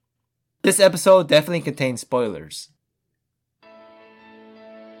This episode definitely contains spoilers.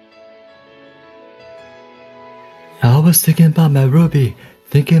 I was thinking about my ruby,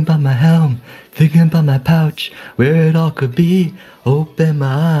 thinking about my helm, thinking about my pouch, where it all could be. Open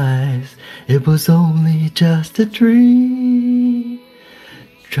my eyes, it was only just a dream.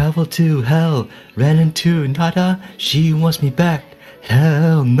 Traveled to hell, ran into Nada, she wants me back.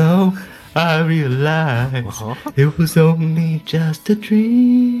 Hell no, I realized it was only just a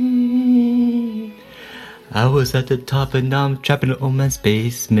dream. I was at the top and now I'm trapped in an old man's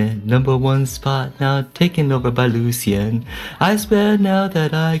basement. Number one spot now taken over by Lucien. I swear now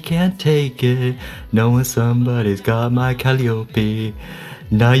that I can't take it, knowing somebody's got my Calliope.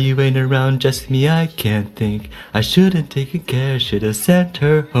 Now you ain't around just me, I can't think. I shouldn't taken care, should've sent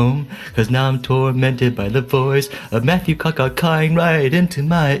her home. Cause now I'm tormented by the voice of Matthew Kaka crying right into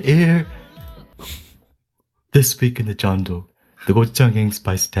my ear. This week in the Jondo, the gochujang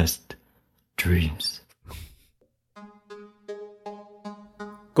spice test. Dreams.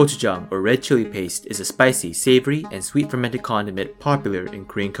 Gochujang, or red chili paste, is a spicy, savory, and sweet fermented condiment popular in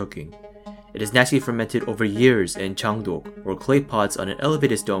Korean cooking. It is naturally fermented over years in changdok, or clay pots on an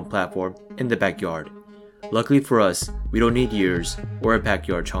elevated stone platform in the backyard. Luckily for us, we don't need years or a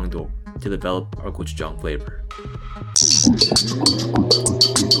backyard changdok to develop our gochujang flavor.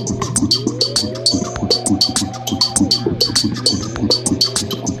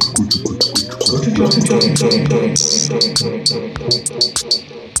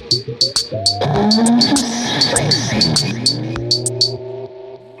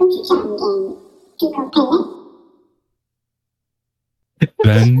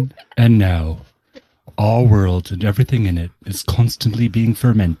 Then and now, our world and everything in it is constantly being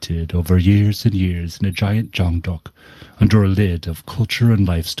fermented over years and years in a giant jangdok under a lid of culture and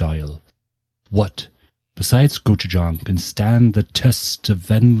lifestyle. What, besides gochujang, can stand the test of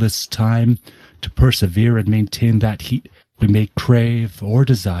endless time to persevere and maintain that heat we may crave or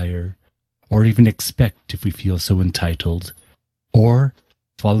desire, or even expect if we feel so entitled, or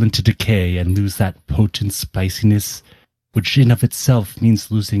fall into decay and lose that potent spiciness which in of itself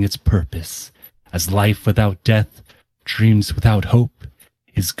means losing its purpose, as life without death, dreams without hope,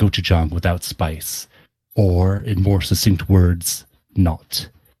 is gochujang without spice, or, in more succinct words, not.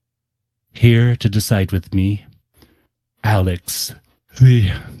 Here to decide with me, Alex,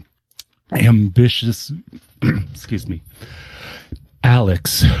 the ambitious, excuse me,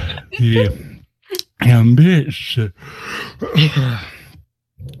 Alex, the ambitious,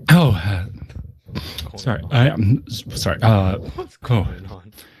 sorry, I'm sorry. What's going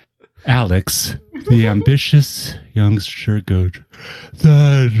on? Alex, the ambitious youngster goat.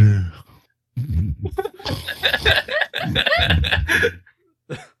 That.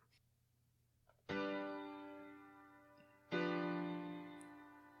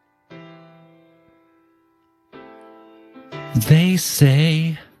 They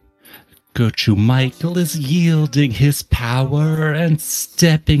say Gochu Michael is yielding his power and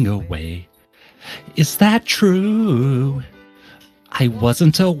stepping away. Is that true? I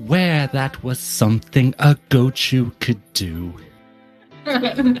wasn't aware that was something a Gochu could do.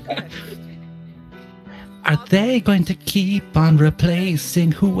 Are they going to keep on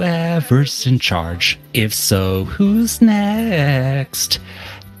replacing whoever's in charge? If so, who's next?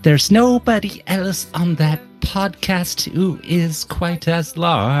 There's nobody else on that podcast who is quite as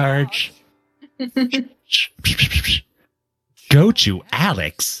large. Gochu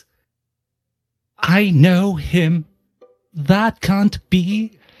Alex? I know him. That can't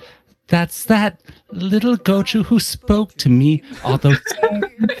be. That's that little Gochu who spoke to me, although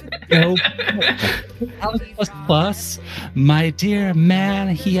no. Alex plus, my dear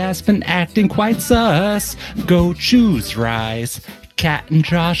man, he has been acting quite sus. Gochu's rise. Cat and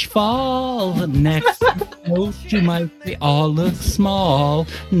Josh fall. The next Gochu might they all look small.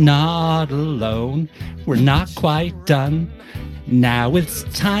 Not alone. We're not quite done. Now it's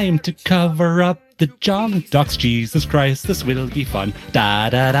time to cover up the jangdoks. Jesus Christ, this will be fun. Da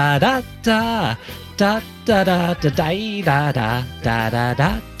da da da da da da da da da da da da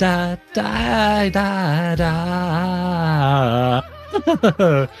da da da da da.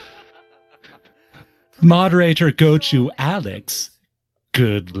 Moderator Gochu Alex,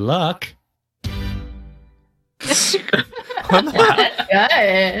 good luck. Good.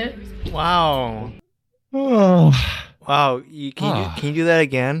 Wow. Oh. Wow. Can you do that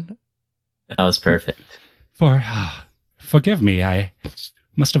again? That was perfect. Forgive me, I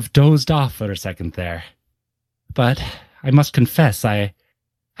must have dozed off for a second there. But I must confess, I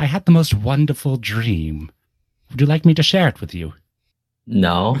had the most wonderful dream. Would you like me to share it with you?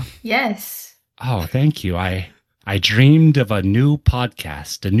 No. Yes. Oh, thank you. I I dreamed of a new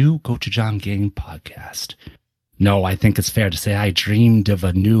podcast, a new Gochujang Gang podcast. No, I think it's fair to say I dreamed of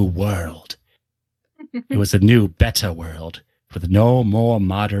a new world. It was a new, better world with no more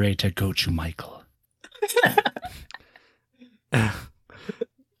moderator Gochu Michael.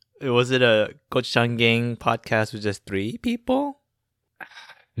 Was it a Gochujang Gang podcast with just 3 people?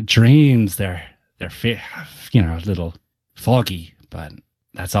 Dreams, they're a little foggy, but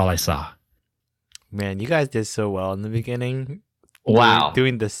that's all I saw. Man, you guys did so well in the beginning. Wow.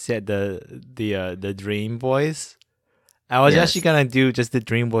 Doing the dream voice. I was Yes. actually gonna do just the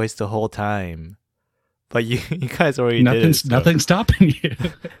dream voice the whole time, but you guys already did it. So Nothing's stopping you.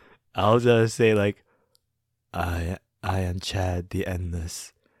 I'll just say like, I am Chad the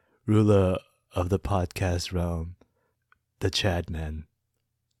Endless, ruler of the podcast realm, the Chad Man,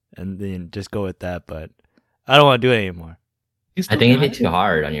 and then just go with that. But I don't want to do it anymore. I think it'd be too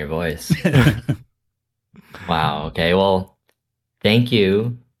hard on your voice. Wow. Okay. Well, thank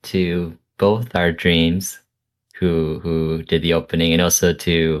you to both our dreams who did the opening, and also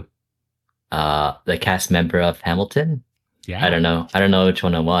to the cast member of Hamilton. Yeah. I don't know which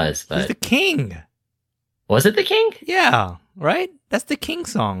one it was, He's but the king. was it the king? Yeah, right. That's the king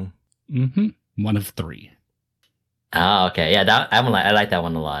song. Mm-hmm. One of 3. Oh, okay. Yeah, I like that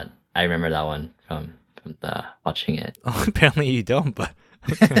one a lot. I remember that one from the watching it. Oh, apparently you don't, but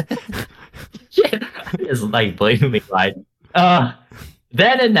Shit, it's like blatantly like.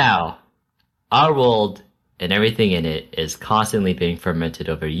 Then and now, our world and everything in it is constantly being fermented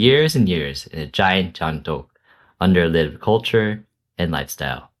over years and years in a giant jangdok under a lid of culture and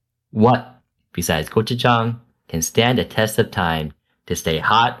lifestyle. What, besides gochujang, can stand a test of time to stay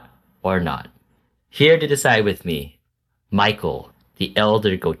hot or not? Here to decide with me, Michael, the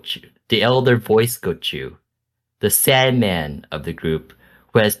elder gochu, the elder voice gochu, the Sandman of the group,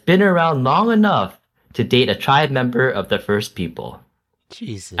 who has been around long enough to date a tribe member of the First People.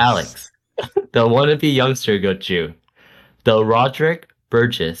 Jesus, Alex, the wannabe youngster Gochu, the Roderick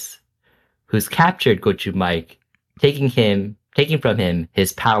Burgess, who's captured Gochu Mike, taking from him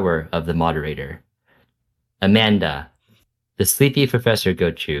his power of the moderator. Amanda, the sleepy Professor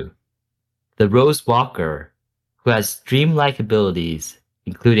Gochu, the Rose Walker, who has dreamlike abilities,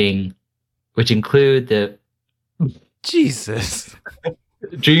 which include the Jesus.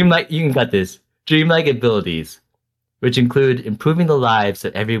 dreamlike abilities, which include improving the lives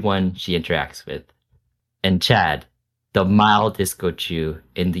of everyone she interacts with. And Chad, the mildest Gochu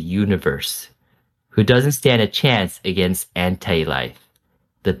in the universe, who doesn't stand a chance against anti-life,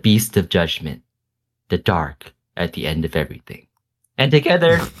 the beast of judgment, the dark at the end of everything. And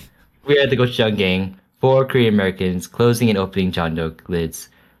together, we are the Gochujang Gang, 4 Korean Americans closing and opening jangdok lids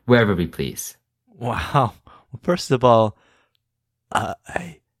wherever we please. Wow. Well, first of all,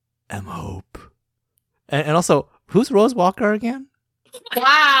 I am hope. And also, who's Rose Walker again?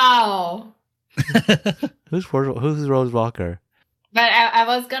 Wow. Who's Rose Walker? But I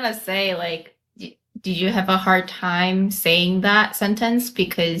was gonna say, like, did you have a hard time saying that sentence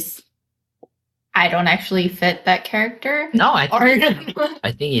because I don't actually fit that character? No, I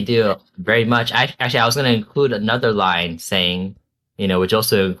Or think you do very much. I was going to include another line saying, which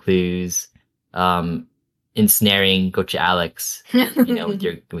also includes ensnaring Gochu Alex,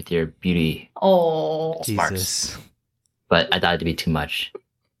 with your beauty. Oh. Jesus. But I thought it'd be too much.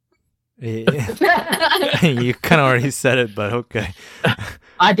 You kind of already said it, but okay.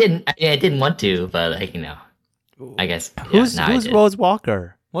 I didn't want to, but I guess. Who's I did. Rose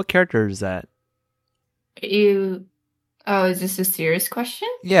Walker? What character is that? Is this a serious question?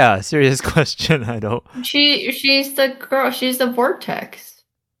 Yeah, serious question. I don't. She's the girl. She's the vortex.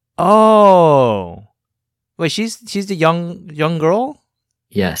 Oh, wait. She's the young girl.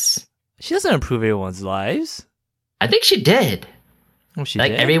 Yes, She doesn't improve everyone's lives. I think she did. Oh, she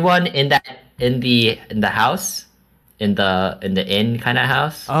Like did. everyone in the house, in the inn kind of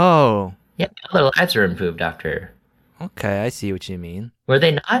house. Oh, Yeah, all their lives were improved after. okay. I see what you mean. Were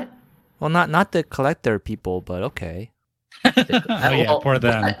they not? Well, not the collector people, but okay. Oh, yeah, Well, poor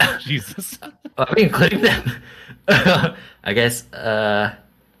them. Jesus. Are we including them? I guess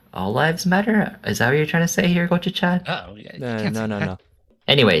all lives matter. Is that what you're trying to say here, Gochu Chan? Oh, yeah. No.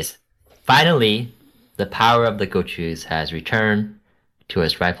 Anyways, finally, the power of the Gochus has returned to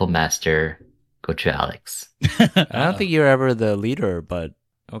his rightful master, Gochu Alex. I don't think you're ever the leader, but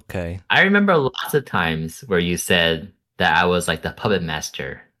okay. I remember lots of times where you said that I was like the puppet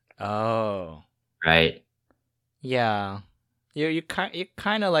master, Oh, right? yeah. You're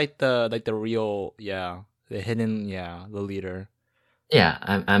kind of like the real, the hidden, the leader. Yeah,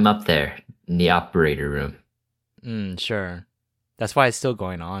 I'm up there in the operator room. Sure. That's why it's still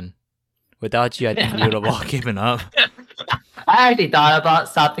going on. Without you, I think we would have all given up. I actually thought about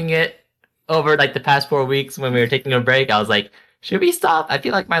stopping it over like the past 4 weeks when we were taking a break. I was like, should we stop? I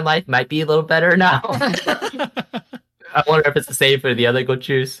feel like my life might be a little better now. I wonder if it's the same for the other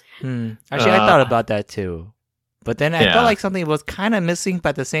gochus. Actually, I thought about that too. But then I Yeah. felt like something was kind of missing, but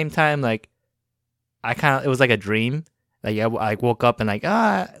at the same time, like, it was like a dream. Like, I woke up and like,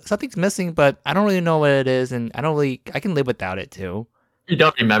 something's missing, but I don't really know what it is, and I can live without it too. You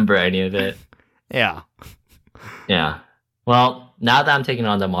don't remember any of it. Yeah. Yeah. Well, now that I'm taking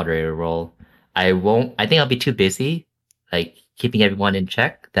on the moderator role, I think I'll be too busy, like keeping everyone in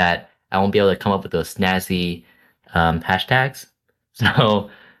check, that I won't be able to come up with those snazzy hashtags.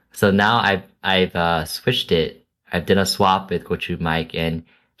 So now I've switched it. I've done a swap with Gochu Mike, and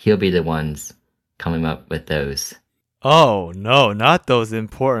he'll be the ones coming up with those. Oh no, not those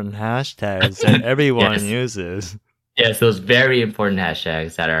important hashtags that everyone Yes. uses. Yes, those very important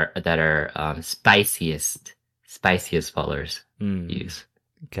hashtags that are spiciest followers use.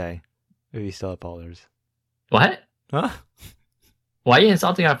 Okay. Maybe still have followers. What? Huh? Why are you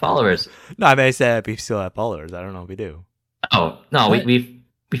insulting our followers? No, I mean, I said we still have followers. I don't know if we do. Oh no, What? we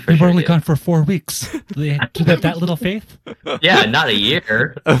for We've sure only do. gone for 4 weeks. Do they have that little faith? Yeah, not a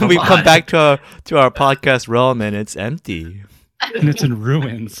year. We've come on. back to our podcast realm and it's empty. And it's in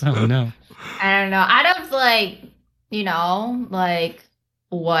ruins. Oh no. I don't know. Out of like, like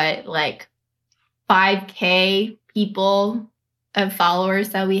what, like 5K people of followers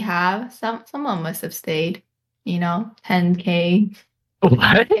that we have, someone must have stayed. 10K.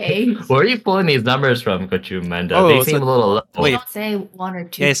 What? Okay. Where are you pulling these numbers from, Gochu Mendo? Oh, They so- seem a little low. We Wait. don't say 1 or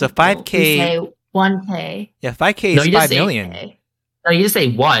 2. Yeah, so people. 5K We say 1K. Yeah, 5K No, is you just 5 say- million. Okay. No, you just say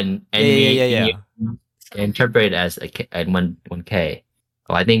one, and Yeah. you interpret it as one K.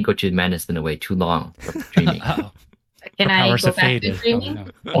 Oh, I think Gochu Man has been away too long from streaming. Uh-oh. Can I Powers go have back to faded. Oh,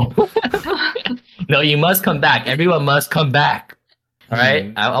 streaming? no. No, you must come back. Everyone must come back. All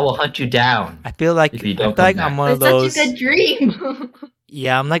right, I will hunt you down. I feel like If you don't I'm come one of It's those. such a good dream.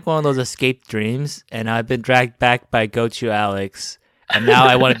 Yeah, I'm like one of those escaped dreams, and I've been dragged back by Gochu Alex, and now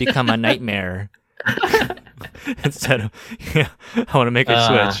I want to become a nightmare. Instead of, I want to make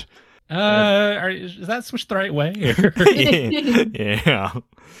a switch. Is that switched the right way? Yeah.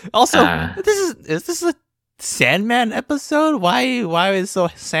 Also, Uh. is this a Sandman episode? Why is so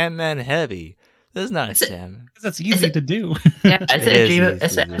Sandman heavy? This is not a Sandman. That's easy to do. It's It a is dream. easy,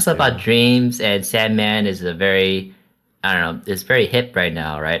 It's it an is, episode about yeah. dreams, and Sandman is a very, I don't know, it's very hip right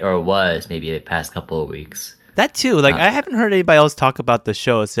now, right? Or was maybe the past couple of weeks. That too. Like, I haven't heard anybody else talk about the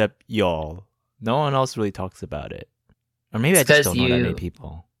show except y'all. No one else really talks about it. Or maybe I It's just 'cause don't know that you- many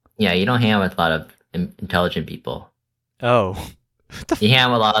people. Yeah, you don't hang out with a lot of intelligent people. Oh. You hang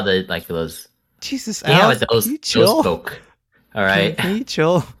out with a lot of the like those. Jesus, You hang out Alex, with those can you chill? folk. All right, Can you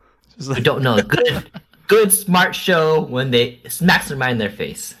chill? Just who like, don't know a good smart show when they smacks their mind in their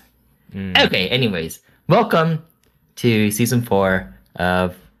face. Okay, anyways, welcome to season 4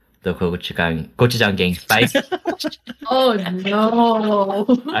 of the Gochujang Gang Spice. Oh no.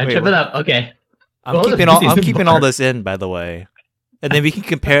 I'm Wait, tripping what? up. Okay. I'm Well, keeping this all I'm season keeping all four. this in, by the way. And then we can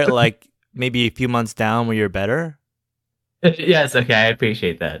compare it like maybe a few months down where you're better. Yes, okay, I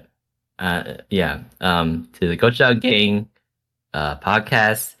appreciate that. Yeah. To the Gochujang Gang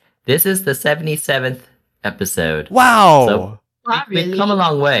podcast. This is the 77th episode. Wow. So- Not We've really. come a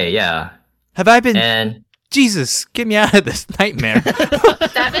long way, yeah. Have I been And Jesus, get me out of this nightmare.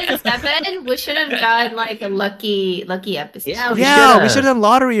 7. We should have done like a lucky episode. Yeah, we yeah, we should've. should have done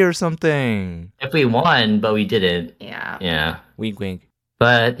lottery or something. if we won, but we didn't. Yeah. Yeah. Wink wink.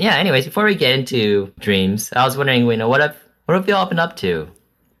 But yeah, anyways, before we get into dreams, I was wondering, what have you all been up to?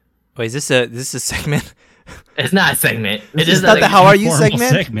 Wait, is this a segment? It's not a segment. This It is is not the How Are You Informal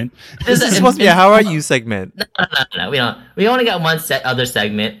segment? This is supposed to be a How Are You segment. No, we don't. We only got one other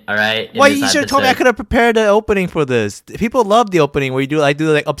segment. All right. in Why this you should have told me I episode. could have prepared the opening for this. People love the opening where you do like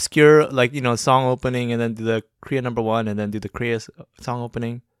obscure song opening and then do the Korea #1 and then do the Korea song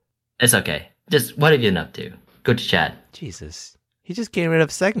opening. It's okay. Just what have you been up to? Go to chat. Jesus, he's just getting rid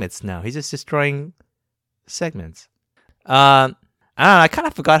of segments now. He's just destroying segments. I don't know. I kind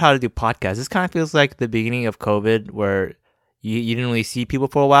of forgot how to do podcasts. This kind of feels like the beginning of COVID, where you didn't really see people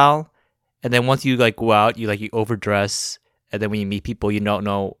for a while, and then once you like go out, you overdress, and then when you meet people, you don't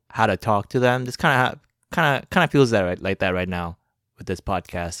know how to talk to them. This kind of feels like that right now with this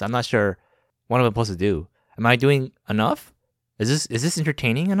podcast. I'm not sure what I'm supposed to do. Am I doing enough? Is this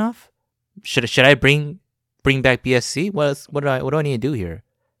entertaining enough? Should I bring back BSC? What do I need to do here?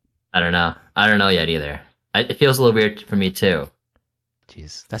 I don't know. I don't know yet either. It feels a little weird for me too.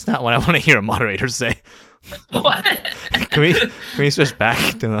 Jeez, that's not what I want to hear a moderator say. What? Can we switch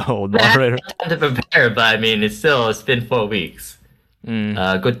back to the old moderator? Time to prepare, but I mean, it's been 4 weeks.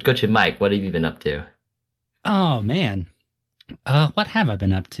 Go to Mike. What have you been up to? Oh man, what have I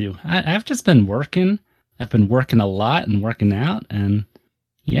been up to? I've just been working. I've been working a lot and working out, and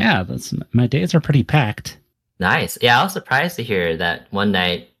yeah, my days are pretty packed. Nice. Yeah, I was surprised to hear that one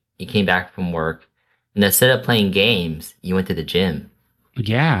night you came back from work, and instead of playing games, you went to the gym.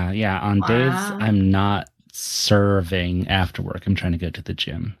 Yeah. On days Wow. I'm not serving after work, I'm trying to go to the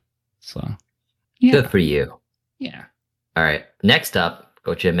gym. So, yeah, Good for you. yeah. All right. Next up,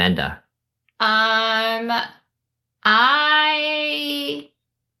 go to Amanda. I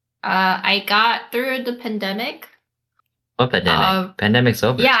got through the pandemic. What pandemic? Pandemic's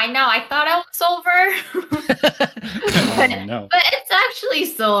over. Yeah, I know. I thought it was over. Oh, no. But it's actually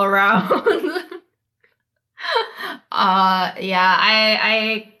still around. Yeah,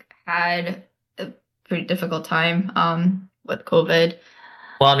 I had a pretty difficult time with COVID.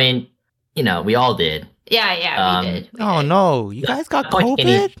 Well, I mean, we all did. Yeah, we did. Oh no, you guys got Like COVID?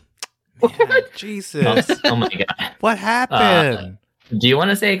 any- Man, Jesus. Oh my god. What happened? Do you want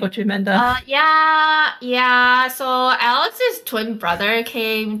to say go to Amanda? Yeah. So Alex's twin brother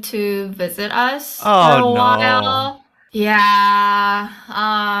came to visit us Oh, for a no. while. Yeah.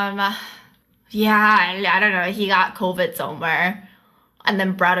 Yeah. I don't know. He got COVID somewhere, and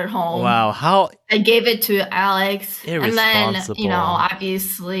then brought it home. Wow, how I gave it to Alex, and then Irresponsible.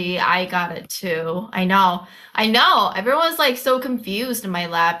 obviously I got it too. I know. Everyone's like so confused in my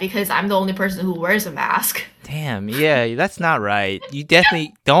lab because I'm the only person who wears a mask. damn, yeah, that's not right. You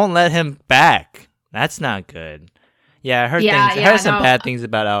definitely don't let him back. That's not good. Yeah, I heard I heard some no. bad things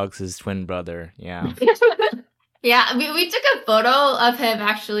about Alex's twin brother. Yeah. Yeah, we took a photo of him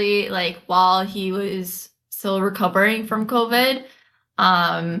actually, like while he was still recovering from COVID.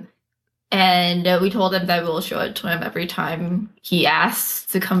 And we told him that we'll show it to him every time he asks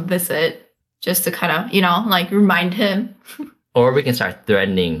to come visit, just to kind of, like remind him. Or we can start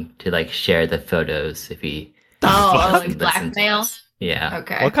threatening to like share the photos if he. Oh, listens like to blackmail. us. Yeah.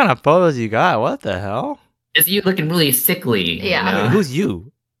 Okay. What kind of photos you got? What the hell? It's you looking really sickly. Yeah. you know? Wait, who's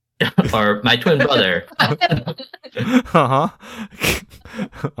you? Or my twin brother. Uh-huh.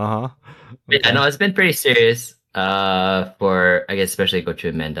 Uh-huh. Yeah, no, it's been pretty serious. For I guess especially go to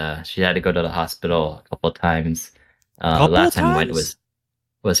Amanda. She had to go to the hospital a couple of times. Couple Last time we went times?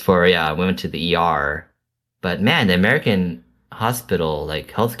 was for we went to the ER. But man, the American hospital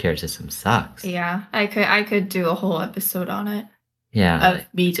healthcare system sucks. Yeah, I could do a whole episode on it Yeah. of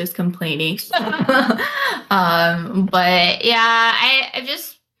me just complaining. But yeah, I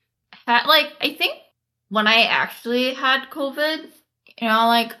just had I think when I actually had COVID,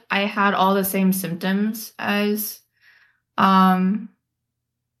 I had all the same symptoms as Coach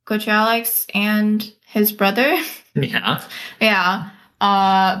Alex and his brother. Yeah. Yeah.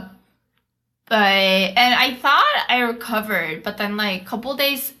 And I thought I recovered, but then a couple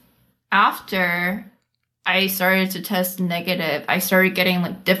days after I started to test negative, I started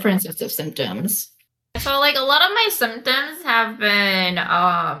getting different sets of symptoms. So a lot of my symptoms have been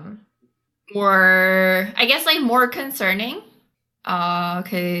more concerning.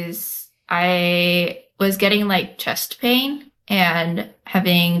 Because I was getting chest pain and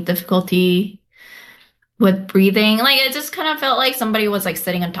having difficulty with breathing. It just kind of felt like somebody was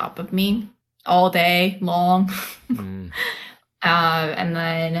sitting on top of me all day long. Mm. And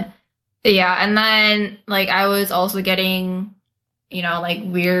then I was also getting,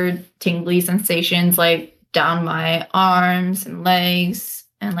 weird tingly sensations down my arms and legs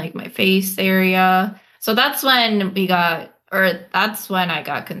and my face area. So that's when I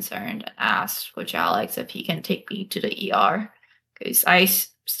got concerned and asked Coach Alex if he can take me to the ER, because I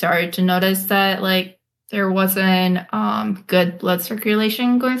started to notice that there wasn't good blood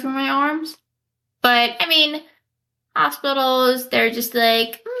circulation going through my arms. But I mean, hospitals, they're just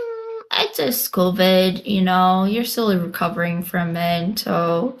it's just COVID, you're still recovering from it,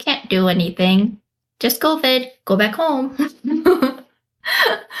 so can't do anything. Just COVID, go back home.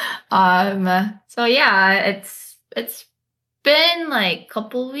 So yeah, it's been a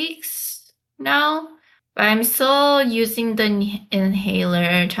couple weeks now, but I'm still using the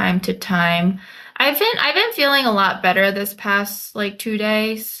inhaler time to time. I've been feeling a lot better this past 2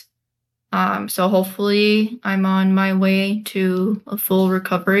 days. So hopefully I'm on my way to a full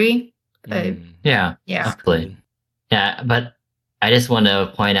recovery. Yeah. Yeah. Hopefully. Yeah, but I just want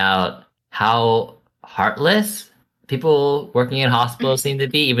to point out how heartless people working in hospitals seem to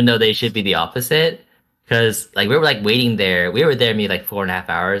be, even though they should be the opposite. Because we were waiting there. We were there maybe 4.5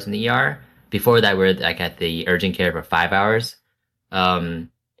 hours in the ER. Before that, we were at the urgent care for 5 hours. And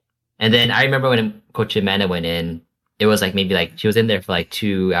And then I remember when Coach Amanda went in, it was like maybe like she was in there for like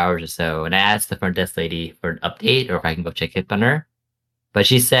 2 hours or so. And I asked the front desk lady for an update or if I can go check up on her. But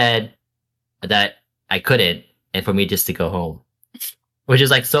she said that I couldn't and for me just to go home. Which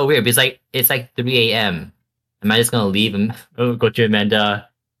is like so weird because like it's like 3 a.m. Am I just gonna leave and go to Amanda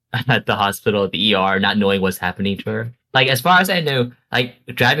at the hospital, the ER, not knowing what's happening to her? Like as far as I knew, like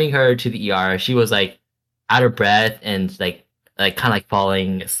driving her to the ER, she was like out of breath and like kind of like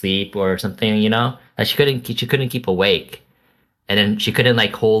falling asleep or something, you know? Like she couldn't keep awake, and then she couldn't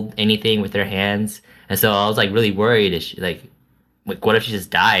like hold anything with her hands, and so I was like really worried. Is she like what if she just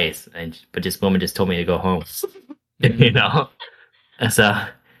dies? But this woman just told me to go home, you know? And so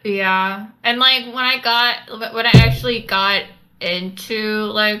Yeah. And like when I actually got into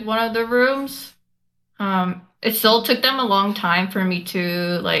like one of the rooms, it still took them a long time for me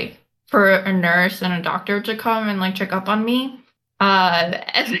to like for a nurse and a doctor to come and like check up on me.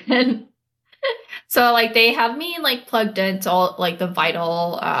 And then so like they have me like plugged into all like the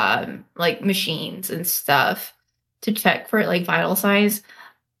vital like machines and stuff to check for like vital signs.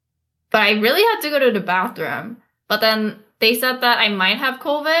 But I really had to go to the bathroom. But then they said that I might have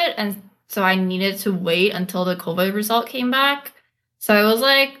COVID, and so I needed to wait until the COVID result came back. So it was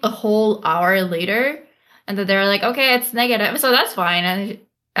like a whole hour later, and then they were like, "Okay, it's negative," so that's fine.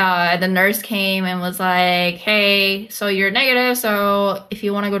 And the nurse came and was like, "Hey, so you're negative, so if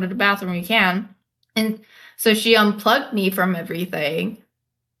you want to go to the bathroom, you can." And so she unplugged me from everything,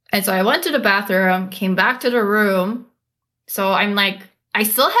 and so I went to the bathroom, came back to the room. So I'm like, I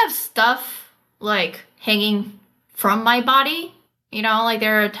still have stuff like hanging from my body, you know, like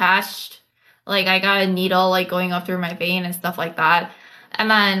they're attached. Like I got a needle like going up through my vein and stuff like that. And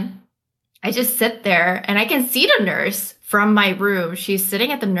then I just sit there and I can see the nurse from my room. She's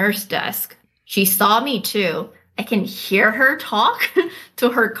sitting at the nurse desk. She saw me too. I can hear her talk to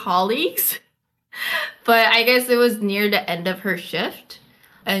her colleagues. But I guess it was near the end of her shift.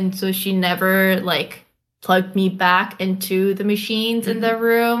 And so she never like plugged me back into the machines in the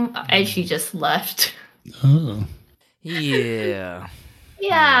room, and she just left. Oh. Yeah.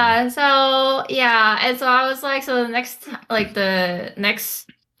 Yeah, so yeah, and so I was like, so when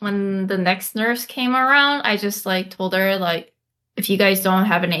the next nurse came around, I just like told her like, if you guys don't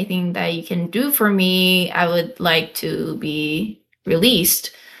have anything that you can do for me, I would like to be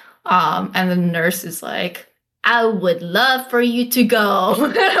released. And the nurse is like, I would love for you to go.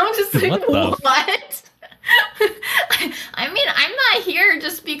 And I'm just like, what? I mean, I'm not here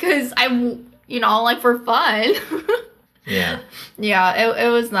just because I'm, you know, like for fun. yeah. Yeah, it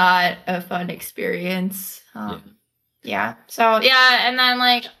was not a fun experience. Yeah. So yeah, and then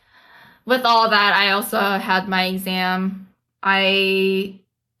like with all that, I also had my exam. I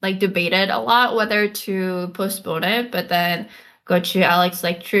like debated a lot whether to postpone it, but then Coach Alex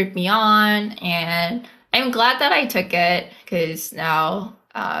like cheered me on, and I'm glad that I took it because now,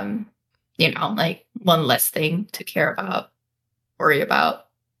 you know, like one less thing to worry about.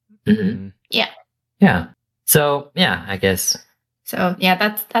 Mm-hmm. Yeah. Yeah. So yeah, I guess. So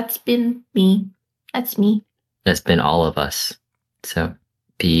yeah, that's been me. That's me. That's been all of us. So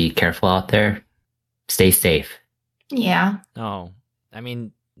be careful out there. Stay safe. Yeah. No, I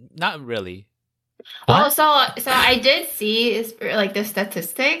mean, not really. What? Oh, so I did see like the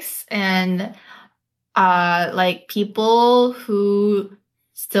statistics, and like people who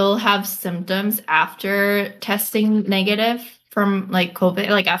still have symptoms after testing negative from like COVID,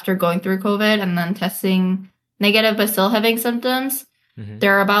 like after going through COVID and then testing negative but still having symptoms,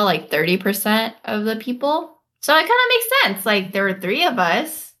 they're about like 30% of the people. So it kind of makes sense. Like there were 3 of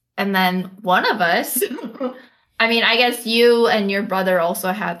us, and then one of us. I mean, I guess you and your brother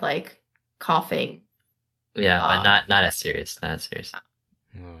also had like coughing. Yeah, but not as serious. Not as serious.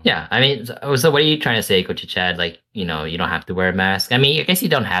 Yeah, I mean, so what are you trying to say, Coach Chad? Like, you know, you don't have to wear a mask. I mean, I guess you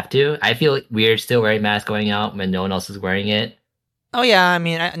don't have to. I feel weird still wearing a mask going out when no one else is wearing it. Oh yeah, I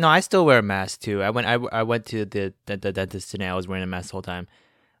mean, I still wear a mask too. I went to the dentist today. I was wearing a mask the whole time,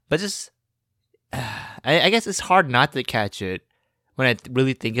 but just I guess it's hard not to catch it when I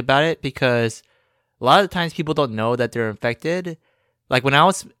really think about it, because a lot of the times people don't know that they're infected. Like when I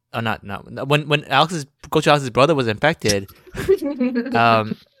was when Coach Alex's brother was infected,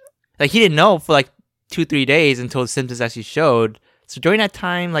 like he didn't know for like 2-3 days until the symptoms actually showed. So during that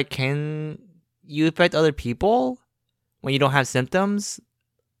time, like, can you infect other people when you don't have symptoms?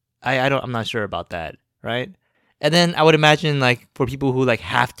 I'm not sure about that, right? And then I would imagine like for people who like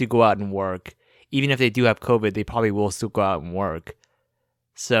have to go out and work, even if they do have COVID, they probably will still go out and work.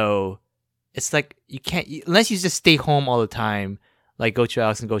 So it's like you can't, unless you just stay home all the time, like Coach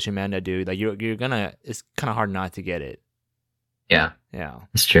Alex and Coach Amanda do. Like you're gonna, it's kind of hard not to get it. Yeah, yeah,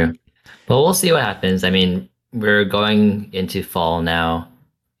 it's true. But we'll see what happens. I mean, we're going into fall now,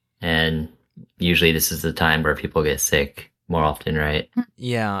 and usually this is the time where people get sick more often, right?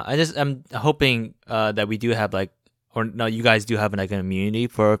 Yeah, I'm hoping that we do have like, or no, you guys do have like an immunity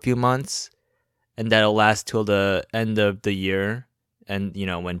for a few months, and that'll last till the end of the year, and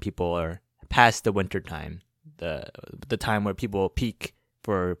when people are past the winter time, the time where people peak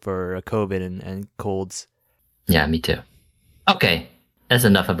for COVID and colds. Yeah, me too. Okay, that's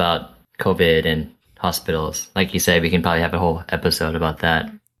enough about COVID and hospitals. Like you said, we can probably have a whole episode about that.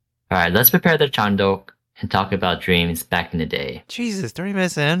 All right, let's prepare the Chandok and talk about dreams back in the day. Jesus, 30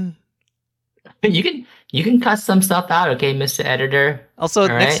 minutes in. You can cut some stuff out, okay, Mr. Editor? Also, All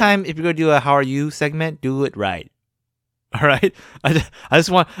next right? time if you're gonna do a "How are you" segment, do it right. All right. I just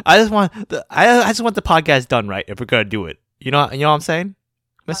want the podcast done right. If we're gonna do it, you know what I'm saying,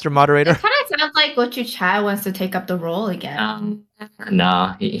 Mr. Moderator. It kind of sounds like Gochu Chad wants to take up the role again.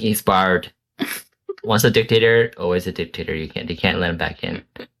 No, he's barred. Once a dictator, always a dictator. You can't let him back in.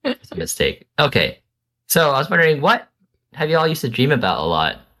 It's a mistake. Okay, so I was wondering, what have you all used to dream about a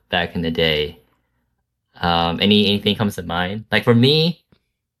lot back in the day? Anything comes to mind? Like for me,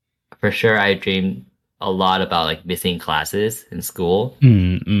 for sure, I dreamed a lot about like missing classes in school,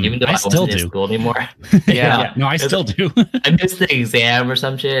 even though I still wasn't in do. school anymore. Yeah, no, I still do. I missed the exam or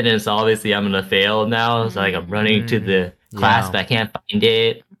some shit, and it's obviously I'm gonna fail now. So like I'm running to the class, but I can't find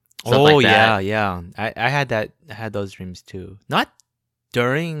it. Stuff Oh like that. yeah. I had those dreams too. Not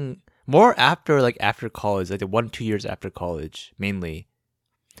during, more after college, like the 1-2 years after college, mainly.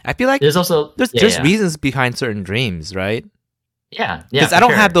 I feel like There's also there's reasons behind certain dreams, right? yeah, Because I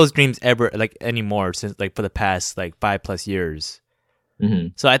don't have those dreams ever like anymore since like for the past like 5+ years. hmm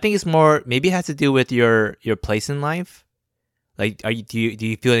So I think it's more, maybe it has to do with your place in life. Like, do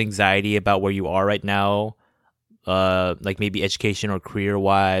you feel anxiety about where you are right now? Like maybe education or career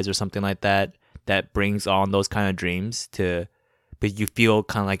wise or something like that brings on those kind of dreams but you feel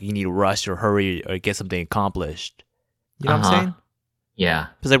kind of like you need to rush or hurry or get something accomplished. You know what I'm saying? Yeah.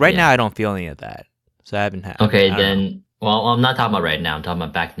 Because like right Yeah. now I don't feel any of that, so I haven't had. Okay, I don't know. then. Well, I'm not talking about right now. I'm talking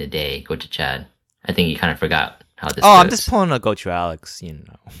about back in the day. Go to Chad. I think you kind of forgot how this. Oh, I'm goes. just pulling a Coach Alex.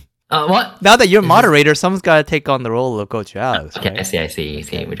 What? Now that you're moderator, someone's got to take on the role of Coach Alex. Okay, Right? I see.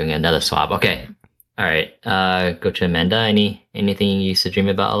 We're doing another swap. Okay. All right. Go to Amanda. Anything you used to dream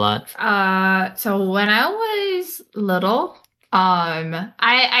about a lot? So when I was little,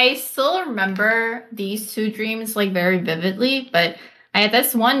 I still remember these two dreams like very vividly, but I had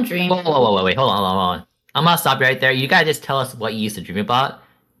this one dream. Whoa, wait, hold on. I'm gonna stop you right there. You gotta just tell us what you used to dream about,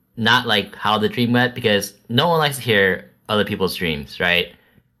 not like how the dream went, because no one likes to hear other people's dreams, right?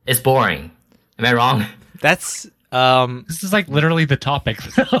 It's boring. Am I wrong? That's This is like literally the topic.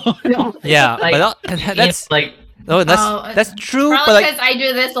 yeah, Like, but that's like that's true. But Probably like, because I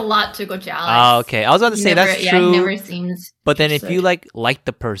do this a lot to Coach Alex. oh, okay, I was about to say that's true. It never seems. But then if you interested. like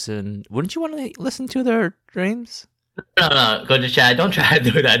the person, wouldn't you want to listen to their dreams? no, go to Chad. Don't try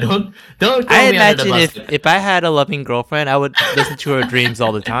to do that. Don't throw I me under the imagine bus. if I had a loving girlfriend, I would listen to her dreams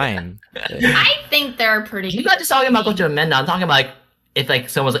all the time. I think they're pretty. I'm not just talking about go to Amanda. I'm talking about like if like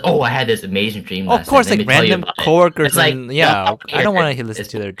someone's like, oh, I had this amazing dream. Of last course, night. Let like me tell you random about it." coworkers, It's like, and yeah, no, I don't want to it's listen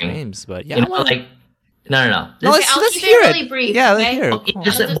to their boring. dreams, but yeah, You I know, wanna- like no. No, This- let's, I'll let's keep it hear really it. brief, Yeah, let's okay? hear it. Okay, Cool.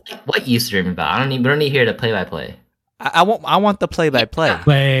 just what you used to dream about. We don't need to hear the play-by-play. I want the play-by-play.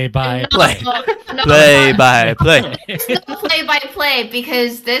 Play by Play. No, Play-by-play. no play by play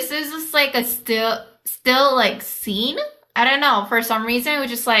because this is just like a still like scene. I don't know. For some reason, it was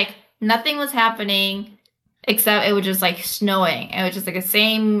just like nothing was happening except it was just like snowing. It was just like the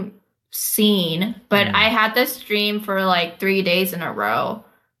same scene. But I had this dream for like 3 days in a row,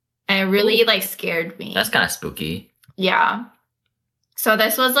 and it really like scared me. That's kind of spooky. Yeah. So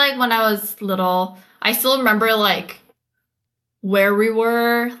this was like when I was little. I still remember like where we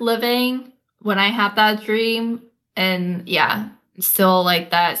were living when I had that dream. And yeah, still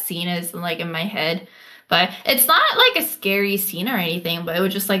like that scene is like in my head. But it's not like a scary scene or anything, but it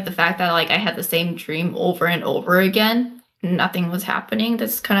was just like the fact that like I had the same dream over and over again. Nothing was happening.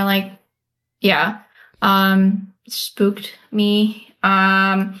 That's kind of like, yeah. Spooked me.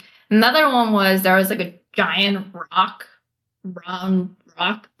 Another one was there was like a giant round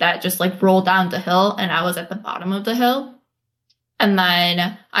rock that just like rolled down the hill, and I was at the bottom of the hill. And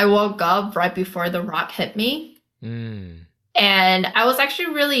then I woke up right before the rock hit me. Mm. And I was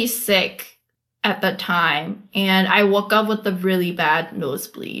actually really sick at the time. And I woke up with a really bad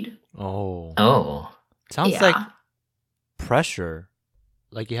nosebleed. Oh. Oh, Sounds Yeah. like pressure.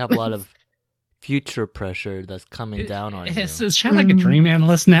 Like you have a lot of future pressure that's coming down on you. Is Chad like a dream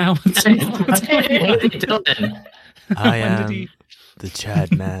analyst now? what are you doing? I When did am he- the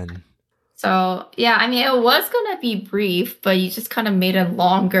Chad man. So yeah, I mean, it was gonna be brief, but you just kind of made it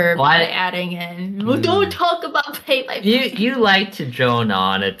longer by adding in. Well, don't talk about play by play. You like to drone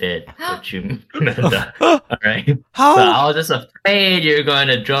on a bit, what you Amanda. All right. How So I was just afraid you're going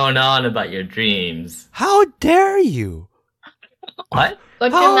to drone on about your dreams. how dare you? What?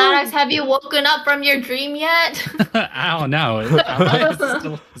 But How- Maddox, have you woken up from your dream yet? I don't know.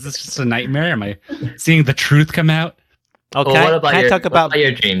 Is this just a nightmare? Am I seeing the truth come out? Okay, Well, what about can I your, talk what about?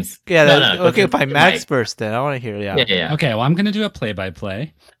 your dreams? Yeah, No, that- no, okay, go to fine. Max Mike. first then. I want to hear. Yeah. Okay, well, I'm going to do a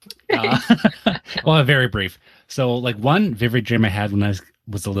play-by-play. Well, very brief. So, like, one vivid dream I had when I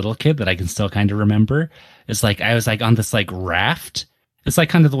was a little kid that I can still kind of remember is like I was like on this like raft. It's like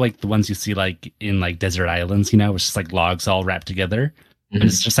kind of like the ones you see like in like desert islands, you know, it's just like logs all wrapped together. And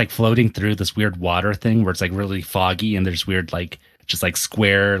it's just like floating through this weird water thing where it's like really foggy and there's weird like just like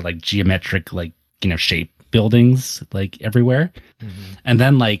square like geometric like shape buildings like everywhere. And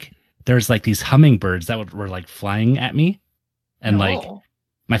then like there's like these hummingbirds that were like flying at me, and like Oh.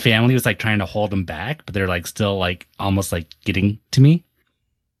 my family was like trying to hold them back, but they're like still like almost like getting to me.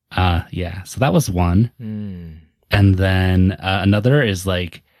 Yeah, so that was one. Mm. And then another is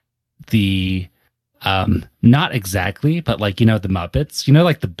like the not exactly, but like the Muppets,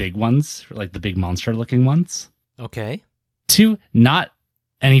 like the big ones, like the big monster looking ones. Okay. Two, not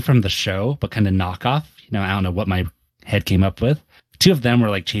any from the show, but kind of knockoff. I don't know what my head came up with. Two of them were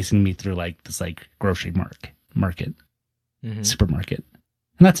like chasing me through like this like grocery market, Mhm. supermarket,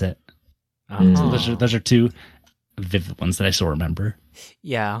 and that's it. Mm. So Uh-huh. those are two vivid ones that I still remember.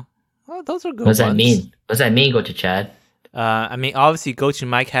 Yeah. Well, those are good. What does that ones. mean? What does that mean, go to Chad? I mean, obviously, Gochu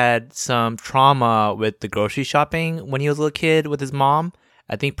Mike had some trauma with the grocery shopping when he was a little kid with his mom.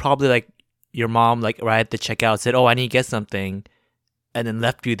 I think probably like your mom, like right at the checkout, said, "Oh, I need to get something," and then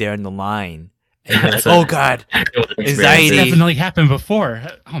left you there in the line. And you're like, So- "Oh God, Anxiety. Definitely happened before.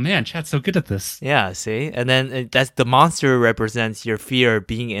 Oh man, Chad's so good at this. yeah." See, and then that's the monster represents your fear of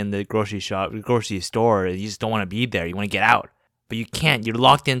being in the grocery store. You just don't want to be there. You want to get out, but you can't. You're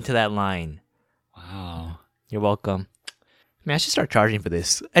locked into that line. Wow. You're welcome. Man, I should start charging for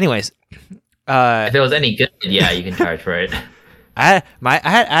this. Anyways, If it was any good, yeah, you can charge for it. I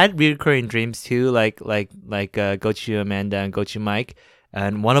had recurring dreams too, like Gochu Amanda and Gochu Mike,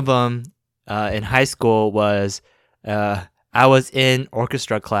 and one of them in high school was I was in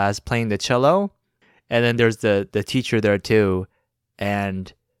orchestra class playing the cello, and then there's the teacher there too,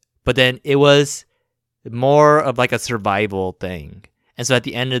 but then it was more of like a survival thing, and so at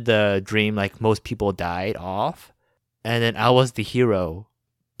the end of the dream, like most people died off, and then I was the hero,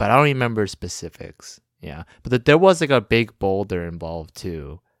 but I don't remember specifics. Yeah, but there was like a big boulder involved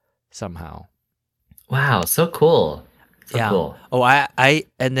too, somehow. Wow, so cool. So Yeah. cool. Oh, I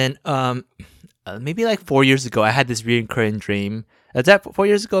and then maybe like 4 years ago, I had this recurring dream. Is that 4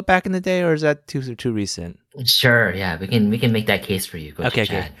 years ago back in the day, or is that too recent? Sure, yeah, we can make that case for you, go Okay,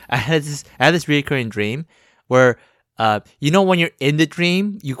 to okay. Chad. I had this recurring dream where when you're in the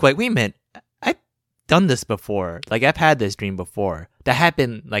dream, you go like, wait a minute, I've done this before. Like I've had this dream before. That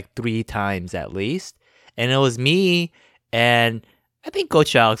happened like 3 times at least. And it was me, and I think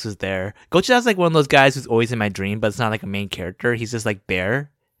Coach Alex was there. Coach Alex is like one of those guys who's always in my dream, but it's not like a main character. He's just like Bear.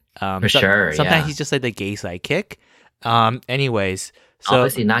 For sure, Sometimes yeah. he's just like the gay sidekick. Anyways, so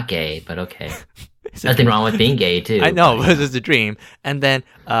Obviously not gay, but okay. it's a Nothing dream. wrong with being gay too. I know, but, but it was a dream. And then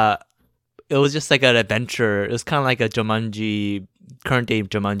it was just like an adventure. It was kind of like a Jumanji, current day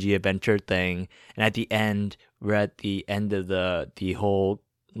Jumanji adventure thing. And at the end, we're at the end of the whole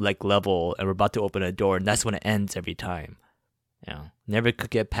like level, and we're about to open a door, and that's when it ends every time. Never could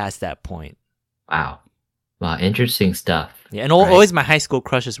get past that point. Wow, interesting stuff. Yeah, and Right. always my high school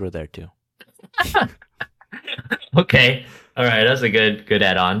crushes were there too. Okay, all right, that's a good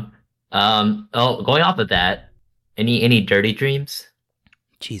add-on. Going off of that, any dirty dreams?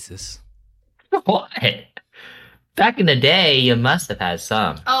 Jesus. What? Back in the day, you must have had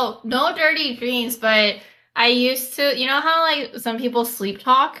some. Oh, no dirty dreams, but I used to, you know how like some people sleep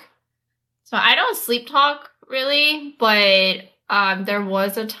talk? So I don't sleep talk really, but there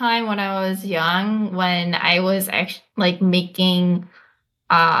was a time when I was young when I was actually like making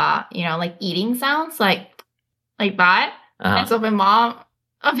like eating sounds like that. Uh-huh. And so my mom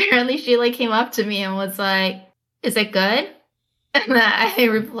apparently she like came up to me and was like, "Is it good?" And then I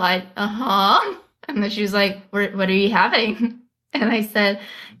replied, "Uh-huh." And then she was like, what are you having? And I said,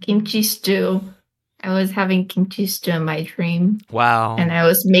 "Kimchi stew." I was having kimchi stew in my dream, Wow. and I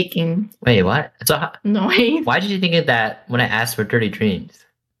was making Wait, what? So, noise. why did you think of that when I asked for dirty dreams?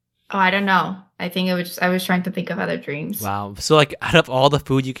 Oh, I don't know. I think it was just, I was trying to think of other dreams. Wow. So like out of all the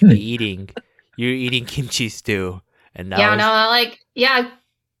food you could be eating, you're eating kimchi stew. And that Yeah, was... no, like, yeah,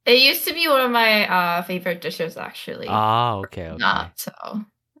 It used to be one of my favorite dishes, actually. Oh, okay. Not so.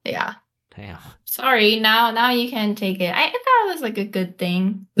 Yeah. Damn. Sorry. Now you can take it. I thought it was like a good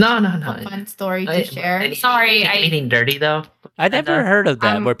thing. No. A fun story to share. Sorry. Anything dirty though? I never heard of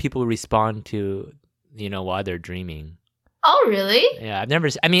that Um, where people respond to, while they're dreaming. Oh, really? Yeah, I've never.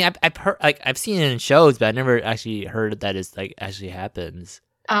 I mean, I've heard, like, I've seen it in shows, but I never actually heard that it's like actually happens.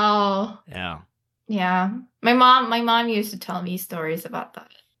 Oh, Yeah. yeah. My mom used to tell me stories about that.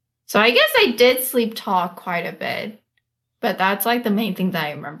 So I guess I did sleep talk quite a bit, but that's like the main thing that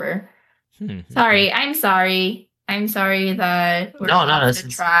I remember. Sorry, I'm sorry. I'm sorry that we're off this the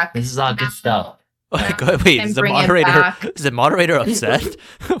is track. this is all good stuff. Wait, And is the bring it moderator back. is the moderator upset?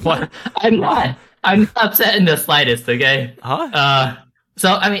 What? I'm not upset in the slightest. Okay. Huh?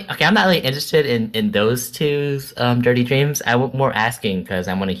 So I mean, okay, I'm not really interested in those two dirty dreams. I'm more asking because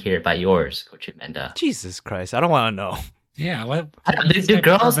I want to hear about yours, Coach Amanda. Jesus Christ! I don't want to know. Yeah, what? Do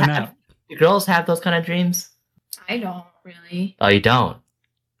girls have those kind of dreams? I don't really. Oh, you don't.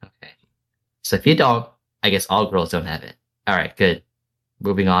 Okay. So if you don't, I guess all girls don't have it. All right, good.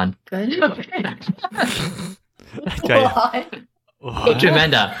 Moving on. Good. Okay. What? Coach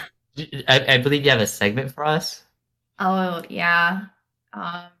Amanda, I believe you have a segment for us. Oh yeah.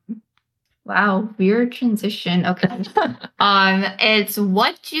 Wow, weird transition. Okay. It's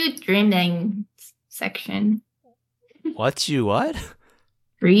what you dreaming section. What you what?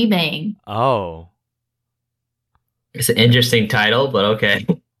 Dreaming. Oh, It's an interesting title, but okay.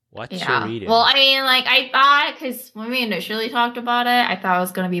 what Yeah. you reading? Well, I mean, like I thought, because when we initially talked about it, I thought it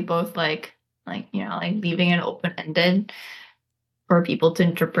was gonna be both like leaving it open ended for people to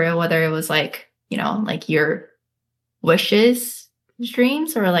interpret whether it was like like your wishes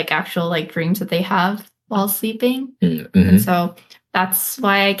dreams or like actual like dreams that they have while sleeping. Mhm. And so that's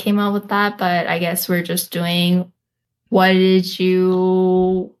why I came up with that. But I guess we're just doing what did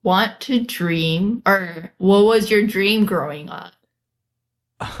you want to dream, or what was your dream growing up?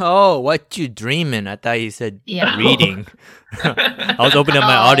 Oh, what you dreaming? I thought you said Yeah. reading. I was opening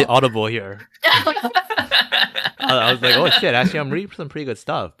my Oh. Audible here. I was like, oh shit! Actually, I'm reading some pretty good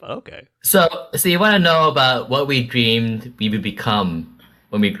stuff. But okay. So you want to know about what we dreamed we would become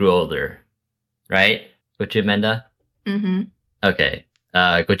when we grew older, right? Coach Amanda? Mm-hmm. Okay.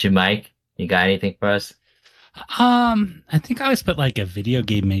 Coach Mike, you got anything for us? I think I always put like a video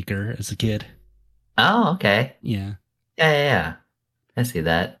game maker as a kid. Oh, okay. Yeah, Yeah. I see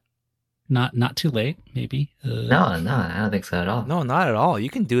that. not too late, maybe. No, I don't think so at all. No, not at all. You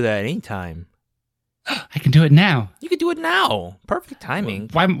can do that anytime. I can do it now. You can do it now. Perfect timing.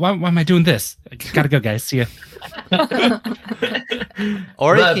 Why am I doing this? I gotta go, guys. See ya.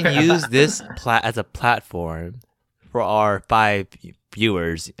 Or But you can use this as a platform for our 5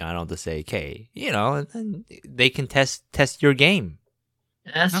 viewers. I don't know to say K. And then they can test your game.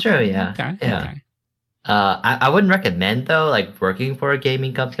 That's true, yeah. Okay. Yeah. Okay. I wouldn't recommend though, like working for a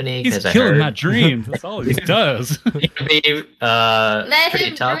gaming company He's because I killing heard my dreams. That's all he does. it can be Let pretty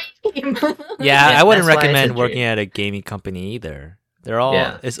him tough. dream. Yeah, Yeah, I wouldn't that's why it's recommend a working dream. at a gaming company either. They're all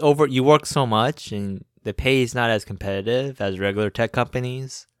Yeah. it's over. You work so much, and the pay is not as competitive as regular tech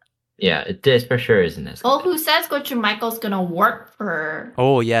companies. Yeah, it is for sure, isn't it? Well, who says Coach Michael's gonna work for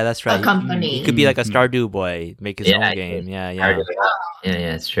Oh yeah, that's right. a company? He could be like a Stardew boy, make his Yeah, own game. Yeah, Yeah,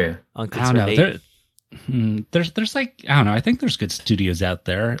 yeah. it's true. I don't know. There's like, I don't know. I think there's good studios out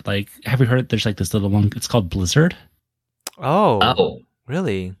there. Like, have you heard? There's like this little one. It's called Blizzard. Oh, Oh,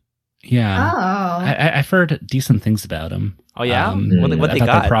 really? Yeah, Oh. I've heard decent things about them. Oh yeah. what What they about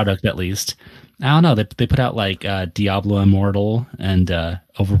got? their product at least. I don't know. They put out like Diablo Immortal and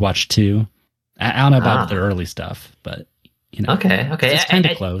Overwatch 2. I don't know about their early stuff, but okay. it's kind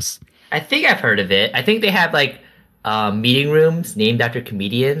I- of close. I think I've heard of it. I think they have like meeting rooms named after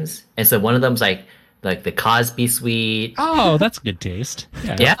comedians, and so one of them's like the Cosby Suite. Oh, that's good taste.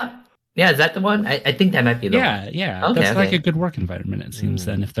 Yeah. Is that the one? I think that might be the one. Yeah. Okay, That's like okay. a good work environment. It seems.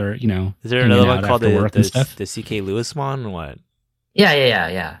 Then if they're Is there hanging another out one called after work and stuff. the CK Lewis one? Or what?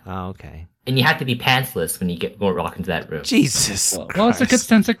 Yeah. Oh, okay. And you have to be pantsless when you walk into that room. Jesus. Well, it's a good Christ.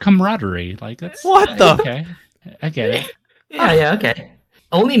 sense of camaraderie. Like that's What the- Okay, I get it. Yeah. Okay.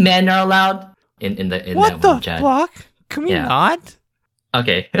 Only men are allowed in What that the one, Chad. fuck? Can we Yeah. not?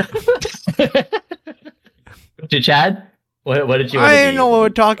 Okay. To Chad, what did you? I want to don't be? know what we're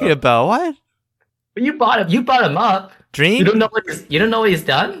talking about. What? You brought him. You brought him up. Dream? You don't know what he's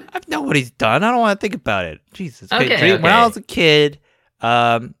done. I know what he's done. I don't want to think about it. Jesus. Okay, Dream. When I okay. was a kid,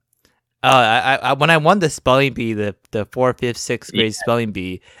 I when I won the spelling bee, the 4th, 5th, 6th grade spelling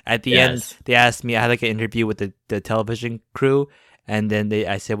bee, at the end Yes. they asked me. I had like an interview with the television crew, and then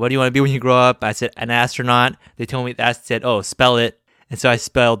I said, "What do you want to be when you grow up?" I said, "An astronaut." They told me that said, "Oh, spell it." and so I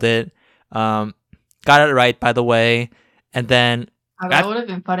spelled it. Got it right, by the way. And then That would have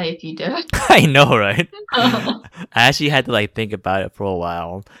been funny if you did. I know, right? I actually had to like think about it for a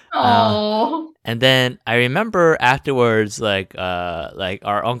while. Oh. And then I remember afterwards, like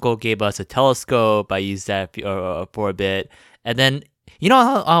our uncle gave us a telescope. I used that for a bit. And then you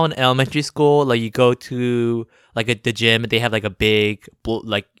know how in elementary school, like you go to like the gym and they have like a big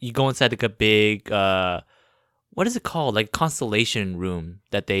like you go inside like a big what is it called? Like constellation room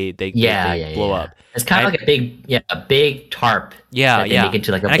that they blow up. It's kind of like a big tarp. Yeah, that they make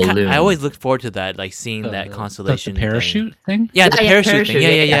into like a and balloon. I always looked forward to that, like seeing that constellation. The parachute thing? Yeah, the Yeah, parachute thing.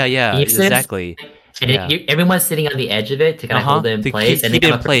 parachute, Yeah. You sit- Exactly. And everyone's sitting on the edge of it to kind of hold it in To place. keep and they it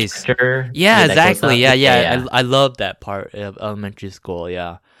have in a place. projector Yeah, that goes exactly. up. Yeah. I love that part of elementary school.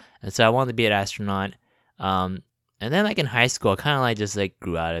 Yeah, and so I wanted to be an astronaut. And then like in high school, I kind of like just like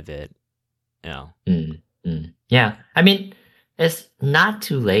grew out of it. You know. Yeah, I mean, it's not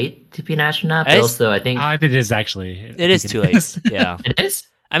too late to be an astronaut, but It's- also I think It is actually. It is too late. Yeah. it is.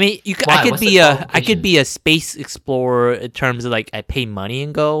 I mean, Why? I could What's be the I could be a space explorer in terms of like I pay money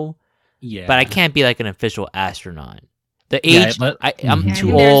and go, Yeah. but I can't be like an official astronaut. The Yeah, age, but- I'm Mhm. too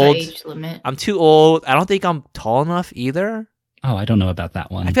There's an old. age limit. I'm too old. I don't think I'm tall enough either. Oh, I don't know about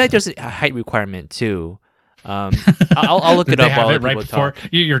that one. I feel like there's a height requirement too. I'll look Did it they up have while it right people before talk.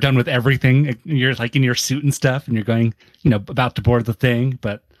 you're done with everything. You're like in your suit and stuff, and you're going, about to board the thing,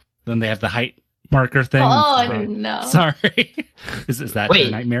 but then they have the height marker thing. Oh So- no. Sorry. is that Wait.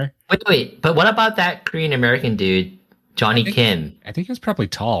 a nightmare? Wait, but what about that Korean American dude, Johnny Kim? I think he was probably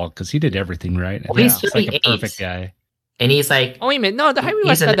tall because he did everything right. Well, he's It's like a 38. perfect guy. And he's like, Oh wait a minute, no, the height He's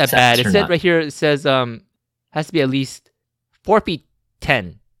requirement's an not that bad. It said astronaut. right here. It says has to be at least 4'10",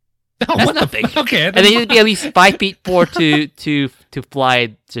 Oh, That's what the nothing. fuck? Okay. and then you need to be at least 5'4" to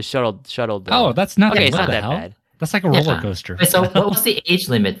fly to shuttle. The... Oh, that's not. okay, it's what not the that hell? bad. That's like a Yeah. roller coaster. wait, so what was the age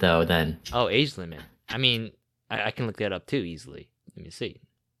limit though? Then Oh, age limit. I mean, I can look that up too easily. Let me see.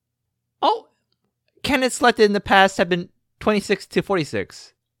 Oh, candidates selected in the past have been 26 to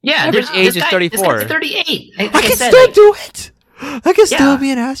 46. yeah, Average this age is guy- 34. This guy's 38. Like I can said, still like, do it. I can still Yeah.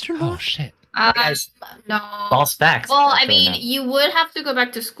 be an astronaut. Oh shit. guys, No. false facts. Well, I Showing mean, up. you would have to go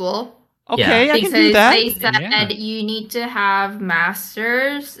back to school Okay, I because can do that. they said Yeah. you need to have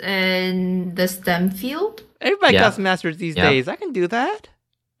masters in the STEM field. Everybody Yeah. got some masters these Yeah. days. I can do that.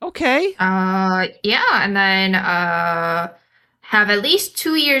 Okay. Yeah, and then have at least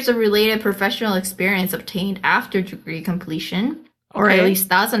 2 years of related professional experience obtained after degree completion, or at Okay. least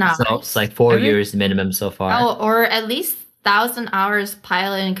 1,000 hours. So it's like 4 I think- years minimum so far. Oh, or at least 1,000 hours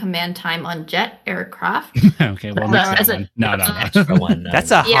pilot and command time on jet aircraft. Okay. Well, That's next a- one. No. That's an extra one.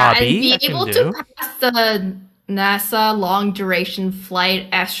 That's a Yeah, hobby. and be I can able do. to pass the NASA long duration flight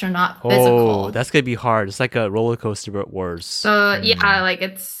astronaut physical. Oh, that's gonna be hard. It's like a roller coaster, but worse. So yeah, like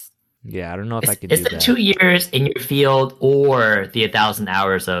it's Yeah, I don't know if I can It's do the that. 2 years in your field or the 1,000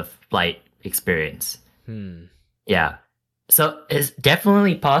 hours of flight experience. Yeah. So it's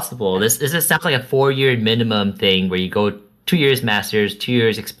definitely possible. This just sounds like a 4-year minimum thing where you go 2 years masters, 2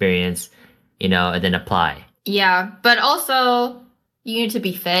 years experience, and then apply. yeah, but also you need to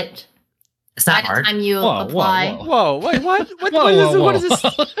be fit It's by not the hard. time you Whoa, apply. whoa. Whoa, wait, what? What, Whoa, what is whoa, what is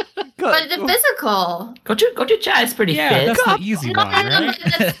whoa. this? But the physical, Go to chat. It's pretty Yeah, fit. that's the easy No, one, no, no,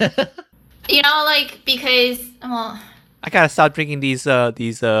 right? like because I gotta stop drinking these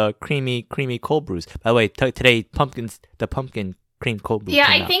creamy cold brews. By the way, today the pumpkin cream cold brew. yeah,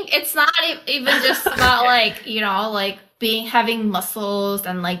 came I out. think it's not even just about like having muscles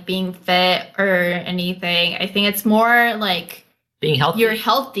and like being fit or anything. I think it's more like Being healthy. you're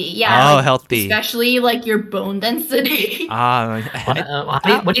healthy. Yeah. Oh, like, healthy. Especially like your bone density.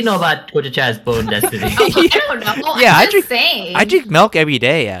 What do you know about Go to Chat's bone density? I don't know. Yeah, I'm I just drink- saying. I drink milk every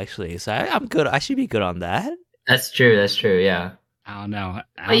day actually, so I'm good. I should be good on that. That's true. Yeah. I don't know. I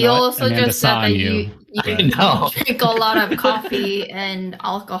But don't you know what also Amanda just saw said that in you I know. drink a lot of coffee and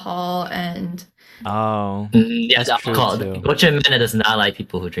alcohol and Oh, Yes, That's true, alcohol. too. Gocha Amanda does not like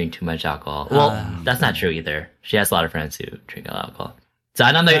people who drink too much alcohol. Well, Ah. that's not true either. She has a lot of friends who drink a lot of alcohol. So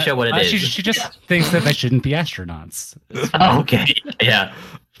I'm not really sure what it is. She just thinks that they shouldn't be astronauts. Oh, okay.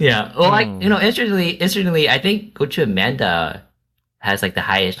 Yeah. Well, Hmm. interestingly, I think Gocha Amanda has like the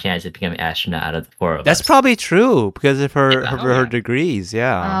highest chance of becoming an astronaut out of the four of that's us. probably true because of her Yeah. her degrees.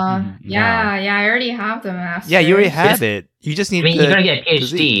 Yeah, yeah, I already have the master. yeah, you already have it. You just need. I mean, to you're gonna get a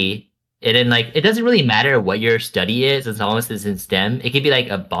PhD, and then it doesn't really matter what your study is as long as it's in STEM. It could be like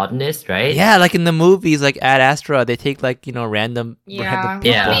a botanist, right? Yeah, like in the movies, like Ad Astra, they take like random Yeah.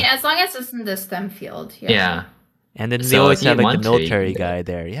 people, Yeah. I mean, as long as it's in the STEM field. Yeah. and then they So always if you have like want the to, you military can- guy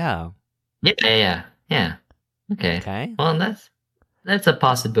there. Yeah. Yeah. Okay. Okay. Well, that's That's a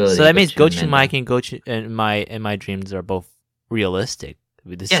possibility. So that means Gochu Gochu Mike and Gochu and my dreams are both realistic.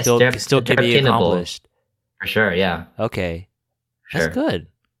 This Yes, still they're can be attainable. accomplished. For sure, yeah. Okay, Sure. that's good.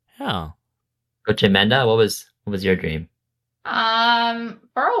 Yeah. Coach Amanda, what was your dream?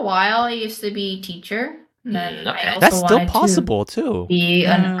 For a while, I used to be a teacher. And then Okay. I also That's still wanted to possible too. be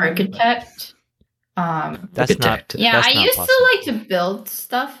an Yeah. architect. That's not. Architect. Yeah, that's I not used possible. to like to build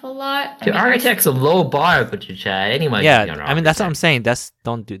stuff a lot. I The mean, I architect's a low bar, Coach Chad. Anyone Yeah, can be an I mean that's what I'm architect. saying. That's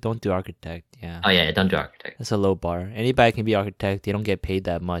don't do architect. Yeah, Oh yeah, don't do architect. that's a low bar. Anybody can be architect. They don't get paid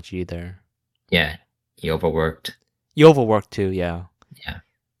that much either. Yeah, you overworked. You overwork too. Yeah. Yeah.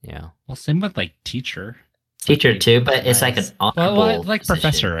 Yeah. Well, same with like teacher. Teacher too, but it's like an honorable Well, like position.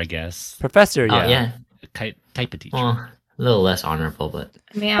 professor, I guess. Professor. Oh Yeah. yeah, Type of teacher. well, a little less honorable, but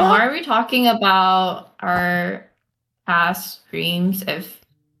mean, why are we talking about our past dreams if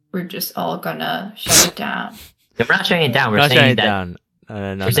we're just all gonna shut it down? we're not shutting it down. We're Not shutting saying it that down.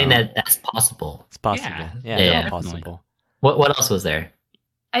 No, we're saying no. that that's possible. It's possible. Yeah. Yeah, Yeah, yeah, yeah. possible. What else was there?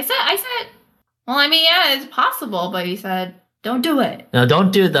 I said, well, I mean, yeah, it's possible, but you said don't do it. No,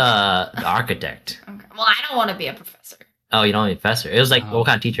 don't do the architect. Okay. Well, I don't want to be a professor. Oh, you don't need professor. It was like, Oh. what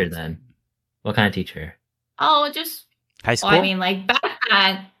kind of teacher then? What kind of teacher? Oh, just High school. well, I mean, like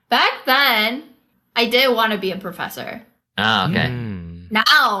back then, I did want to be a professor. Oh, okay.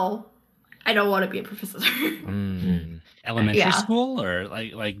 Now, I don't want to be a professor. Elementary Yeah. school or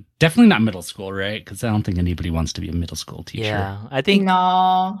like definitely not middle school, right? Because I don't think anybody wants to be a middle school teacher. Yeah, I think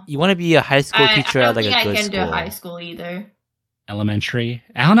No, you want to be a high school teacher I at don't like think a I good can school. do high school either. Elementary.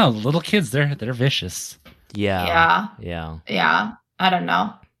 I don't know. Little kids, they're vicious. Yeah. Yeah, Yeah. I don't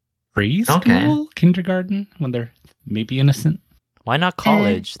know. Preschool, kindergarten, when they're maybe innocent. Why not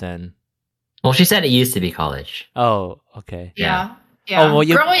college then? Well, she said it used to be college. Oh, okay. Yeah, Oh, well,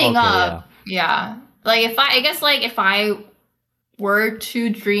 you growing okay, up, yeah. Like if I were to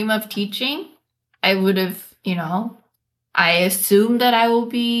dream of teaching, I would have, I assume that I will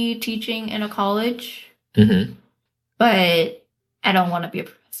be teaching in a college, Mm-hmm. but I don't want to be a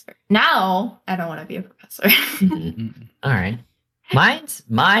professor. Now, I don't want to be a professor. Mm-mm. All right.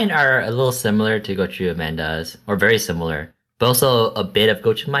 Mine are a little similar to Gochu Amanda's, or very similar, but also a bit of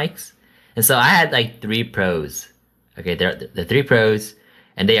Gochu Mike's. And so I had like 3 pros. Okay, they're the 3 pros,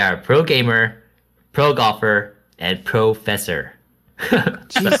 and they are pro gamer, pro golfer, and professor.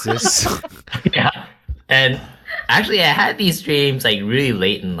 Jesus. Yeah. And actually, I had these dreams like really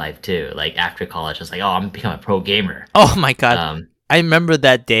late in life too. Like after college, I was like, oh, I'm becoming a pro gamer. Oh my god. Um, I remember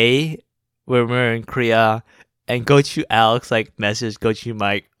that day when we were in Korea and Gochu Alex like messaged Gochu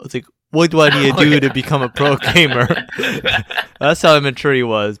Mike. I was like, what do I need to do to become a pro gamer? That's how immature he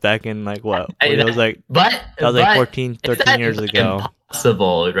was back in like what? I- It was like but that was like but 14, it's 13 not years ago.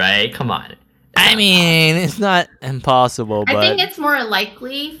 Impossible, right? Come on. I mean, it's not impossible, I but think it's more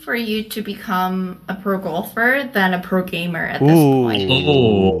likely for you to become a pro golfer than a pro gamer at this Ooh. point.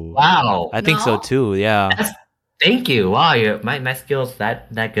 Oh, wow. I think so No? too. Yeah. Thank you. Wow, my skills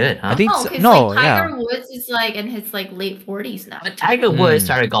that good, huh? I think No, so. because No, like Tiger yeah. Woods is like in his like late 40s now. But Tiger Woods Hmm.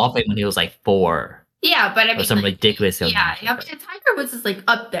 started golfing when he was like 4 Yeah, but I or mean, some like, ridiculous. young yeah, age. yeah, but Tiger Woods is like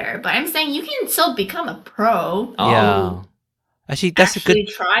up there. But I'm saying you can still become a pro. Oh. Yeah. Actually, that's a Actually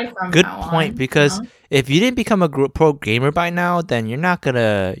good try from good now point on, because you know? if you didn't become a pro gamer by now, then you're not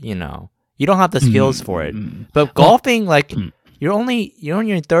gonna, you don't have the skills for it. Mm. But golfing, like, Mm. you're in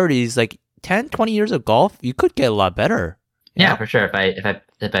your 30s, like 10, 20 years of golf, you could get a lot better. Yeah, for sure.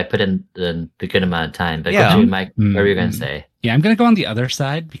 If I put in the good amount of time. But Yeah. yeah. Mike, what were you gonna Mm. say? Yeah, I'm gonna go on the other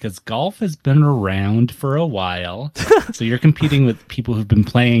side because golf has been around for a while. So you're competing with people who've been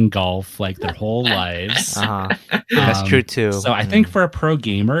playing golf like their whole lives. Uh-huh. That's Um, true too. So I think for a pro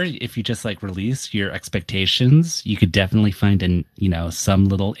gamer, if you just like release your expectations, you could definitely find some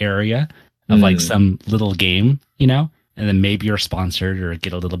little area of like Mm. some little game, and then maybe you're sponsored or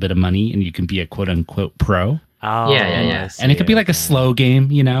get a little bit of money and you can be a quote unquote pro. Oh, Yeah. I see, And it could be like a okay. slow game,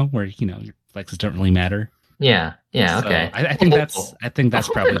 where your flexes don't really matter. Yeah. Yeah. So Okay. I think that's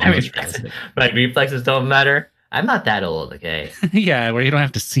probably the I mean, most realistic. like reflexes don't matter. I'm not that old. Okay. Yeah, where you don't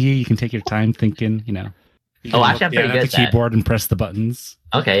have to see, you can take your time thinking, You Oh, can actually, I'm look pretty down good at at the that. keyboard and press the buttons.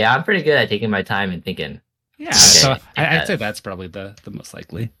 Okay. Yeah, I'm pretty good at taking my time and thinking. Yeah, so Okay. I'd say that's probably the most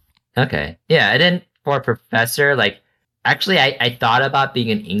likely. Okay. Yeah. And then for professor, like, actually, I thought about being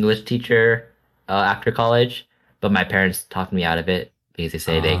an English teacher after college, but my parents talked me out of it because they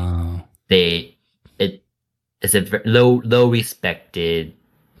say Oh. it's a low respected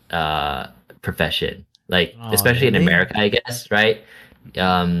profession. Like, Oh, especially in really? America, I guess, right?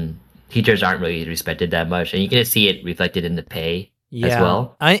 Teachers aren't really respected that much, and you can see it reflected in the pay as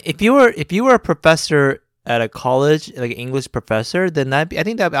well. If you were a professor at a college, like an English professor, then I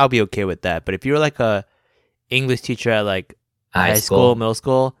think that I'll be okay with that. But if you're like a English teacher at like high school, middle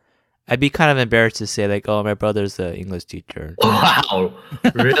school, I'd be kind of embarrassed to say like, oh, my brother's the English teacher. Wow,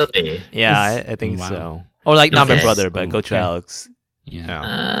 really? Yeah, I think Wow. so. Or like not my Okay. brother, but Coach Okay. Alex.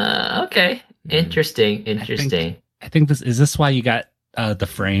 Yeah. Okay. Interesting. Interesting. I think this why you got the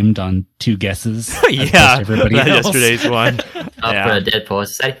framed on 2 guesses. as opposed Yeah, to everybody not else? yesterday's one. Yeah. For the Deadpool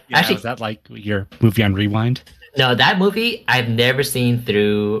Society. Yeah, Actually, is that like your movie on rewind? no, that movie I've never seen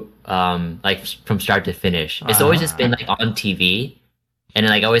through, like from start to finish. It's always just been like on TV, and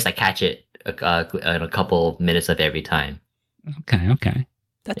then like I always like catch it in a couple minutes of every time. Okay.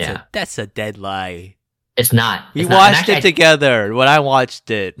 That's a dead lie. It's not. We It's not. And watched actually, it together when I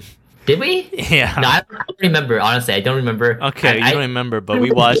watched it. Did we? Yeah. No, I don't remember. Honestly, I don't remember. Okay, you I- don't remember, but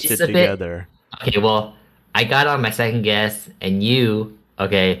we watched it It's a bit- together. Okay, well, I got on my second guess, and you,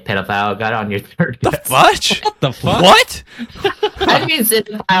 okay, pedophile, got on your third The guess. fudge? The fuck? What? I mean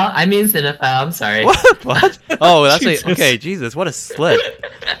cinephile. I'm sorry. What? What? Oh, that's like, Jesus. okay. Jesus, what a slip.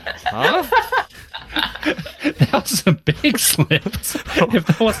 Huh? That was a big slip. If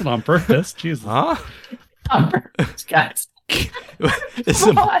that wasn't on purpose, Jesus. Huh? Guys. Is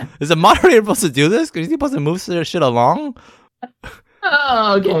the moderator supposed to do this? Is he supposed to move their shit along?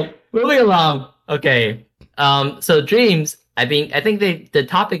 Oh, okay. Moving along. Okay. So dreams. I think the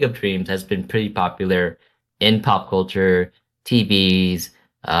topic of dreams has been pretty popular in pop culture, TVs,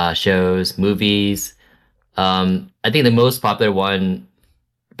 shows, movies. I think the most popular one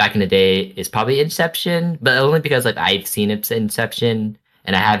back in the day is probably Inception, but only because like I've seen Inception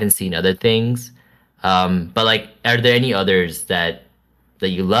and I haven't seen other things. But like, are there any others that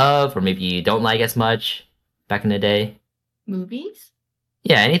you love or maybe you don't like as much back in the day? Movies?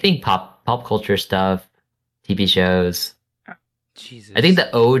 Yeah, anything pop culture stuff, TV shows. Jesus. I think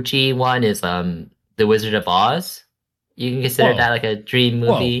the OG one is The Wizard of Oz. You can consider Whoa. that like a dream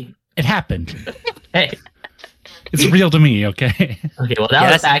Whoa. movie. It happened. Hey, It's real to me, okay? okay, well that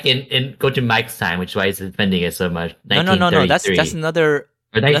Yeah, was back in Go to Mike's time, which is why he's defending it so much. No. That's 1933. another.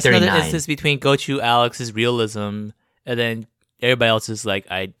 Or That's another 1939. instance between Gochu Alex's realism and then everybody else's like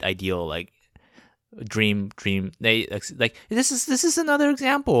ideal like dream. They like this is another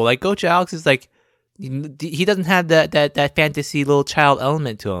example. Like Gochu Alex is like he doesn't have that fantasy little child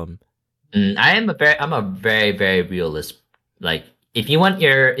element to him. I'm a very very realist. Like if you want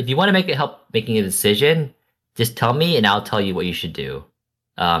to make it help making a decision, just tell me and I'll tell you what you should do.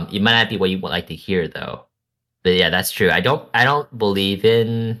 It might not be what you would like to hear though. But yeah, that's true. I don't believe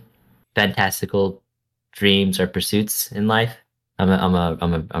in fantastical dreams or pursuits in life. I'm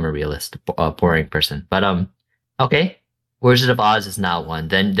a realist, boring person. But okay, Wizard of Oz is not one.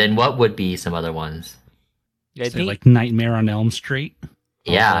 Then what would be some other ones? I So think like Nightmare on Elm Street.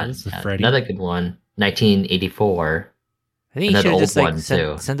 Yeah, Oz with Freddy. another good one. 1984. I think you another should have old just like one,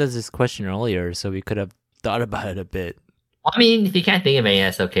 too. sent us this question earlier so we could have thought about it a bit. I mean, if you can't think of any,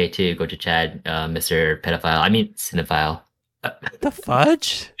 that's okay too. Go to Chad, Mr. Pedophile. I mean, Cinephile. The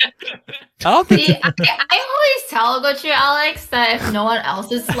fudge? I don't think. See, I always tell Gochu Alex that if no one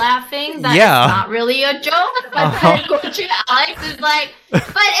else is laughing, that Yeah. it's not really a joke. But then Gochu Alex is like, but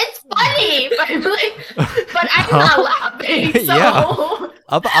it's funny. But I'm like, but I'm not laughing. So Yeah.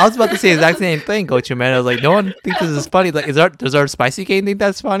 I was about to say the exact same thing, Gochu man. I was like, no one thinks this is funny. Like, does our spicy game think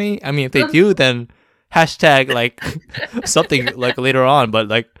that's funny? I mean, if they do, then hashtag like something like later on. But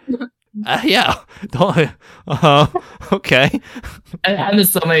like, yeah, don't. Okay. It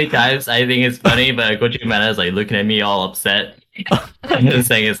happens so many times. I think it's funny, but Gochu Mana is like looking at me all upset and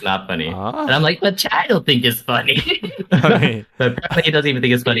saying it's not funny. Ah. And I'm like, but Chad don't think it's funny. I mean, But apparently he doesn't even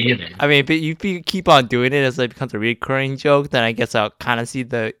think it's funny either. I mean, but if you keep on doing it, as it becomes a recurring joke, then I guess I'll kind of see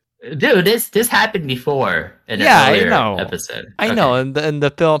the. Dude, this happened before in an Yeah, I earlier know. episode. I Okay. know in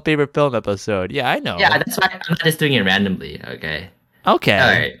the favorite film episode. Yeah, I know. Yeah, that's why I'm not just doing it randomly. Okay.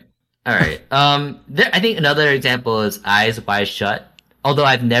 Okay. All right. I think another example is Eyes Wide Shut. Although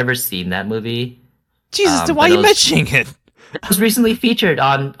I've never seen that movie, Jesus, then why are but you those- mentioning it? it was recently featured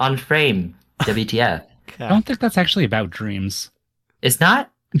on Frame. WTF? I don't think that's actually about dreams. It's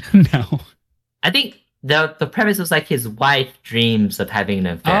not. No. I think the premise was like his wife dreams of having an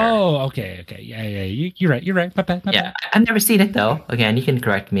affair. Oh, okay. Yeah. You're right. My bad. Yeah, I've never seen it though. Again, you can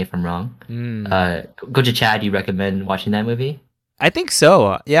correct me if I'm wrong. Go to Chad. You recommend watching that movie? I think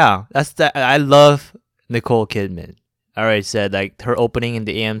so. Yeah, that's that. I love Nicole Kidman. I already said like her opening in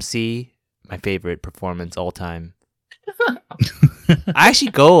the AMC, my favorite performance all time. I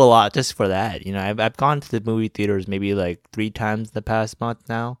actually go a lot just for that. You know, I've gone to the movie theaters maybe like 3 times in the past month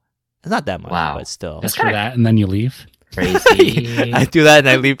now. It's not that much, Wow. but still. Just for that, and then you leave. Crazy. I do that and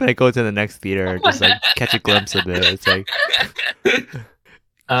I leave and I go to the next theater, just like catch a glimpse of it. It's like,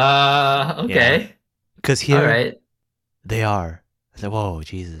 Okay. because here All right. they are. I said, whoa,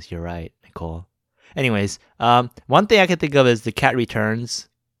 Jesus, you're right, Nicole. Anyways, one thing I can think of is The Cat Returns.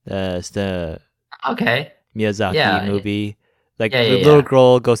 It's the Okay. Miyazaki Yeah. movie. Like Yeah, the yeah, little yeah.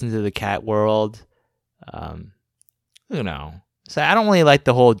 girl goes into the cat world. You know. So I don't really like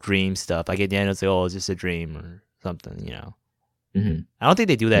the whole dream stuff. Like at the end it's like, oh, it's just a dream or something, you know. hmm I don't think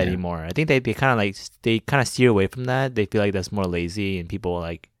they do that Yeah. anymore. I think they kind of like they kind of steer away from that. They feel like that's more lazy and people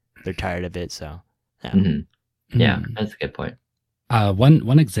like they're tired of it, so yeah. hmm Yeah, Hmm. that's a good point.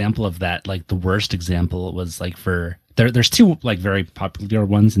 One example of that, like the worst example, was like for there's two like very popular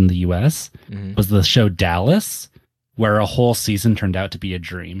ones in the U.S. Mhm. was the show Dallas, where a whole season turned out to be a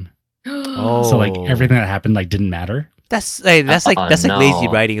dream. Oh. So like everything that happened like didn't matter. That's like Oh, lazy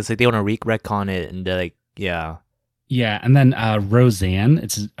no. writing. It's like they want to retcon it and they're like, yeah. Yeah, and then Roseanne,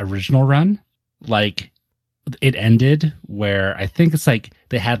 its original run, like it ended where I think it's like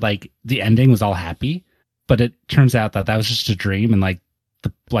they had like the ending was all happy, but it turns out that was just a dream, and like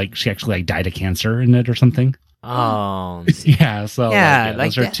she actually like died of cancer in it or something. Oh. Yeah, so Yeah, like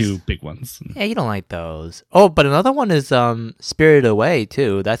those are that's- two big ones. Yeah, you don't like those. Oh, but another one is Spirited Away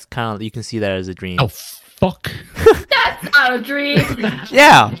too. That's kind of you can see that as a dream. Oh fuck! That's not a dream.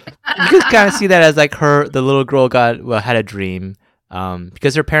 Yeah, you can kind of see that as like the little girl had a dream.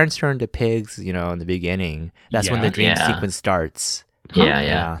 Because her parents turned to pigs, you know, in the beginning. That's when Yeah. the dream Yeah. sequence starts.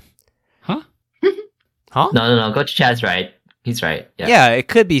 Yeah. Huh? Huh? No. Coach Chad's right. He's right. Yeah. Yeah, it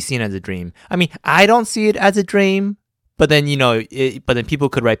could be seen as a dream. I mean, I don't see it as a dream, but then but then people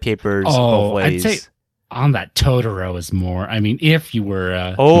could write papers both Oh, I'd ways. say on that Totoro is more. I mean, if you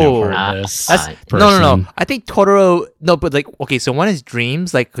were Oh. heartless That's person. no. I think Totoro. No, but like okay, so one is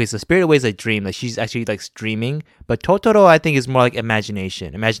dreams. Like okay, so Spirited Away is a dream. Like she's actually like dreaming. But Totoro, I think, is more like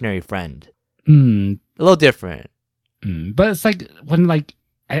imagination, imaginary friend. Mm, A little different. but it's like when like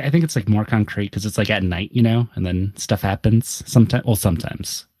I think it's like more concrete because it's like at night, you know, and then stuff happens sometimes. Well,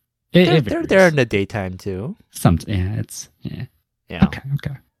 sometimes They're varies. there in the daytime too. Yeah. Yeah. Okay.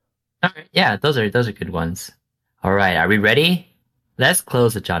 All right. Yeah, those are good ones. All right, are we ready? Let's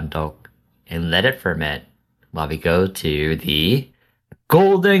close the jandok and let it ferment while we go to the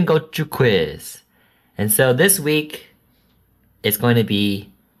Golden Gochu quiz. And so this week it's going to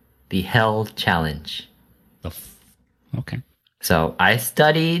be the Hell Challenge. Okay. So I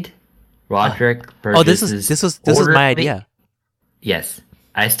studied Roderick Oh, this Burgess's was Order my of the- idea. Yes.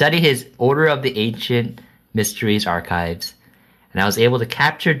 I studied his Order of the Ancient Mysteries archives, and I was able to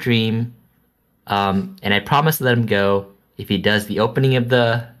capture Dream, and I promised to let him go if he does the opening of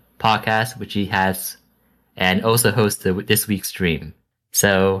the podcast, which he has, and also host this week's stream.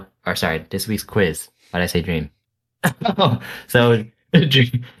 This week's quiz. Why did I say Dream? So,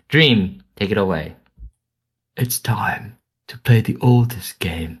 Dream, take it away. It's time to play the oldest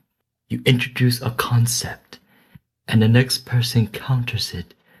game. You introduce a concept, and the next person counters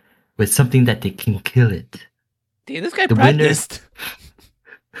it with something that they can kill it. Damn, this guy The winner- practiced.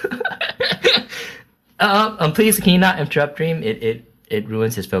 Please, can you not interrupt Dream? It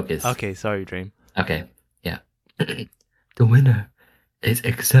ruins his focus. Okay, sorry, Dream. Okay, yeah. The winner is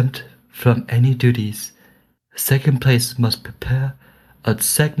exempt from any duties. Second place must prepare a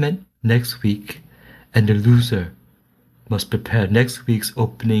segment next week, and the loser must prepare next week's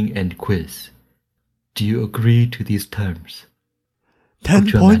opening and quiz. Do you agree to these terms? 10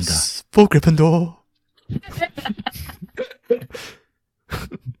 Coach points for Gryffindor.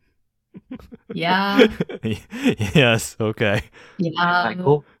 Yeah. Yes, okay. Yeah.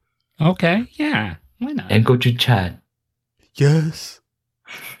 Michael Okay. Yeah. Why not? and Coach Chad. Yes.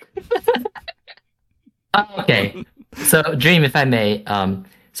 Okay. So, Dream, if I may,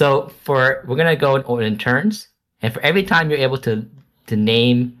 we're gonna go in turns, and for every time you're able to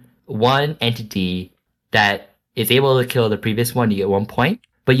name one entity that is able to kill the previous one, you get 1 point.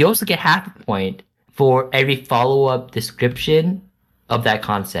 But you also get half a point for every follow-up description of that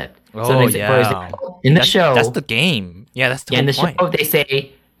concept. Oh, for yeah. example, in the show, That's the game. Yeah, that's the in whole the point. show they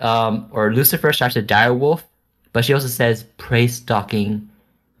say, or Lucifer starts a dire wolf, but she also says prey stalking,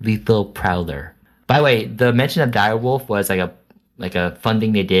 lethal prowler. By the way, the mention of dire wolf was like a fun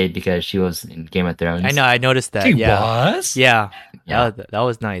thing they did because she was in Game of Thrones. I know, I noticed that. She yeah. was? Yeah. Yeah. That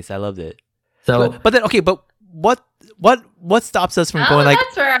was nice. I loved it. So But then, okay, but what stops us from Oh, going like,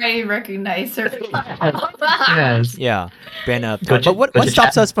 that's where I recognize her. Yes. yeah, Ben up. Go to- But what go to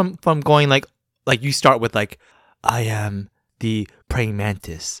stops chat. us from going like you start with like, I am the praying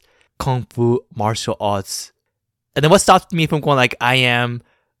mantis, kung fu martial arts, and then what stops me from going like, I am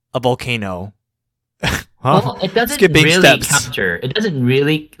a volcano? Huh? Well, it doesn't Skipping really steps. counter. It doesn't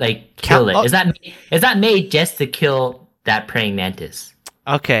really like kill Count- it. Is that made just to kill that praying mantis?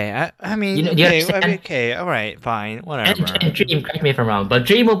 Okay, I mean, You know- you okay, understand? okay, all right, fine, whatever. And Dream, correct me if I'm wrong, but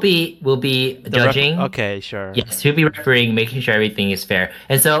Dream will be judging. Okay, sure. Yes, he'll be refereeing, making sure everything is fair.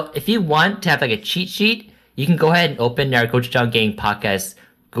 And so, if you want to have like a cheat sheet, you can go ahead and open our Gochujang Gang podcast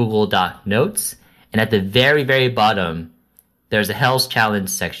Google Doc notes, and at the very, very bottom, there's a Hell's Challenge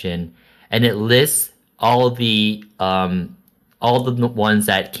section, and it lists all the ones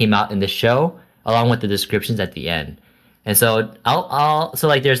that came out in the show, along with the descriptions at the end. And so so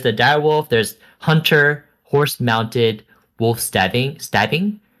like there's the dire wolf, there's hunter, horse mounted, wolf stabbing.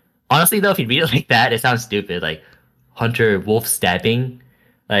 Honestly though, if you read it like that, it sounds stupid. Like hunter, wolf stabbing,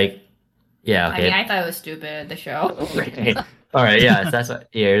 like yeah. I Okay. mean, I thought it was stupid, the show. Okay. All right. Yeah. So that's what,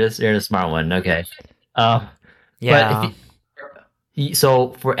 yeah. You're the smart one. Okay. Yeah. But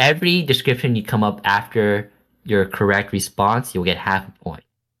so for every description you come up after your correct response, you'll get half a point.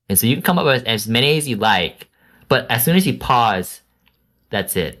 And so you can come up with as many as you like, but as soon as you pause,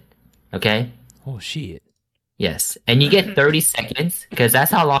 that's it. Okay? Oh shit. Yes. And you get 30 seconds because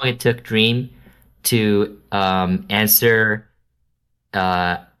that's how long it took Dream to answer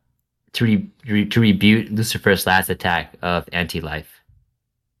to rebuke Lucifer's last attack of anti-life.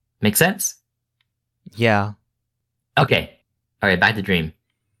 Make sense? Yeah. Okay. All right, back to Dream.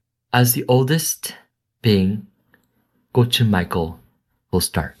 As the oldest being, Gochu Michael will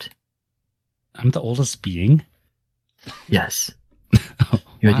start. I'm the oldest being. Yes. Oh,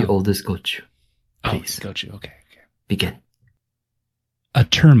 You're wow. the oldest Gochu. Oh, Please. got you. Okay. Begin. A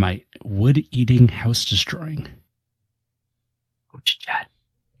termite, wood-eating, house-destroying. Gochu Chad.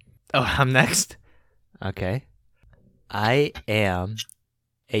 Oh, I'm next. Okay. I am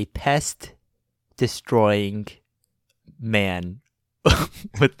a pest destroying man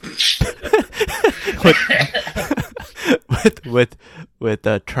with with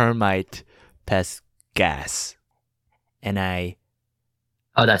a termite pest gas, and I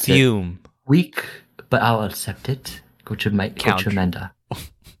Oh, that's it. fume. Weak, but I'll accept it. Gochu Mike. Count. Gochu Amanda.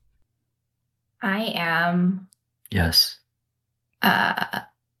 I am Yes.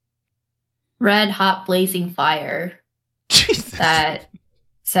 red hot blazing fire Jesus. that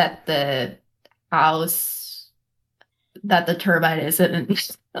set the house that the turbine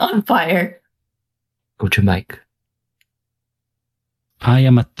isn't on fire. Gochu Mike. I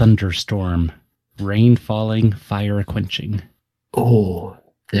am a thunderstorm, rain falling, fire quenching. Oh,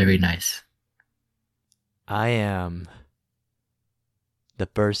 very nice. I am the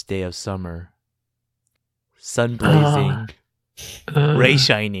first day of summer. Sun blazing, ray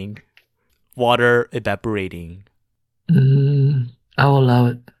shining, water evaporating. I'll allow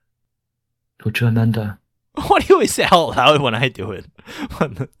it. Gochu Amanda. Why do you always say out loud when I do it?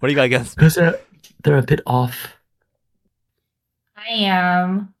 What do you got against me? Because they're a bit off. I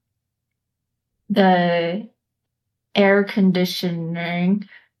am the air conditioner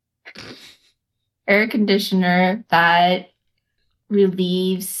that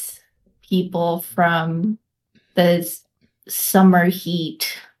relieves people from the summer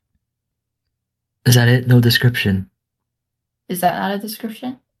heat. Is that it? No description. Is that not a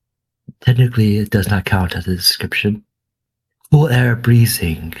description? Technically, it does not count as a description. Cool air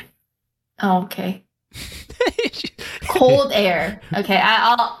breezing. Oh, okay. Cold air. Okay,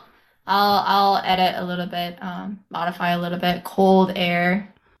 I'll edit a little bit, modify a little bit. Cold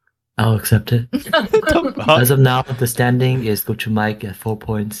air. I'll accept it. As of now, the standing is Gochu Mike at 4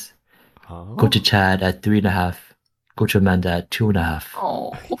 points, Oh. Gochu Chad at 3.5, Gochu Amanda at 2.5.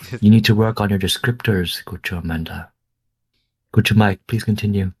 Oh, You need to work on your descriptors, Gochu Amanda. Gochu Mike, please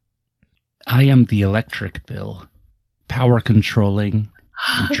continue. I am the electric bill, power controlling,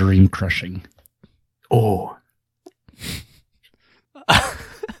 and dream crushing. Oh,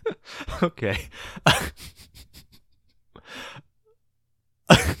 Okay.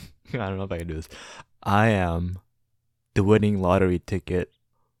 I don't know if I can do this. I am the winning lottery ticket,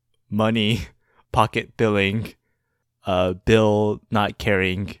 money, pocket billing, bill not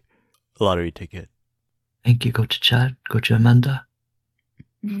carrying lottery ticket. thank you, Gochu Chad, Gochu Amanda.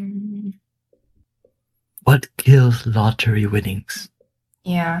 Mm, What kills lottery winnings?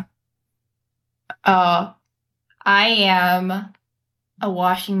 yeah. I am a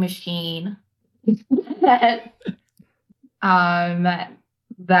washing machine that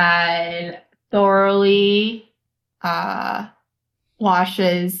that thoroughly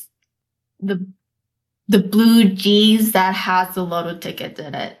washes the blue jeans that has the lotto tickets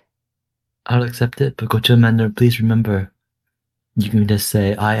in it. I'll accept it, but Gochu Amanda, please remember, you can just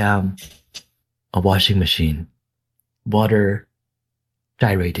say, I am a washing machine, water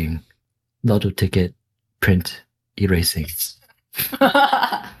gyrating, lotto ticket print erasing.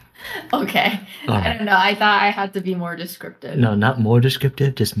 Okay. I don't know. I thought I had to be more descriptive. No, not more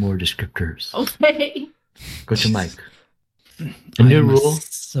descriptive, just more descriptors. Okay. Go to Mike. A new rule.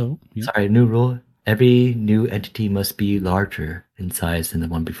 So, yeah. Sorry, new rule. Every new entity must be larger in size than the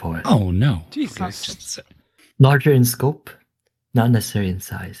one before it. Oh no. Jesus. Larger in scope, not necessarily in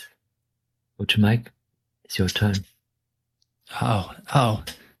size. Go to Mike. It's your turn. Oh.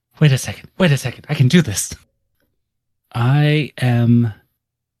 Wait a second. I can do this. I am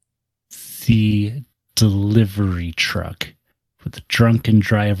the delivery truck with the drunken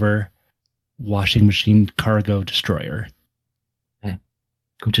driver, washing machine cargo destroyer.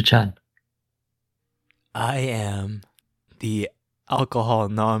 Go to Chad. I am the Alcohol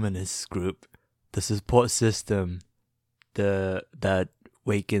Anonymous group, the support system that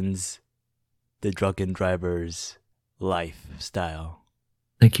wakens the drunken driver's lifestyle.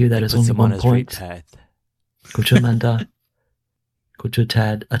 Thank you. That is Puts only him on 1 a straight point. path. Go to Amanda. Go to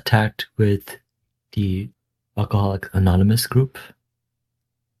Tad. Attacked with the Alcoholic Anonymous group.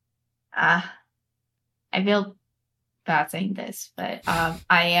 I feel bad saying this, but I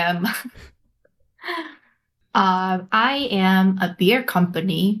am I am a beer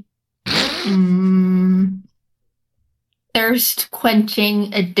company. Thirst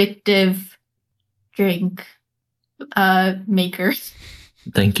quenching addictive drink maker.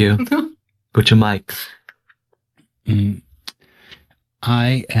 Thank you. Go to Mike.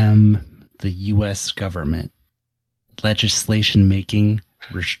 I am the U.S. government, legislation making,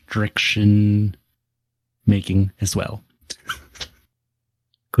 restriction making as well.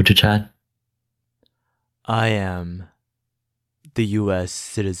 Go to Chad. I am the U.S.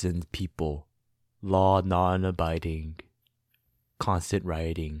 citizen people, law non-abiding, constant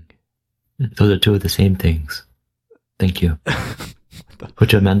rioting. Those are two of the same things. Thank you. Go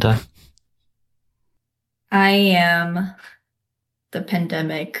to Amanda. I am the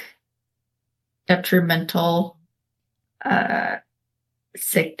pandemic detrimental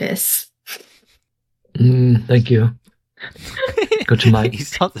sickness. Thank you. Go to Mike. You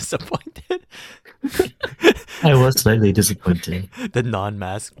sound disappointed. I was slightly disappointed. The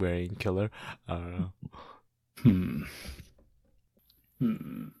non-mask wearing killer. I don't know.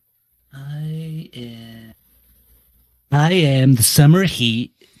 I am the summer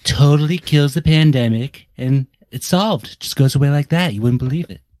heat, totally kills the pandemic, and it's solved. It just goes away like that. You wouldn't believe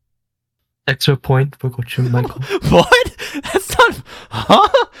it. Extra point for Coach Michael. What? That's not. Huh?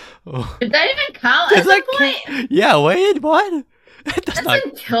 Oh. Did that even count Does as that a point? Yeah. Wait. What? It does That not.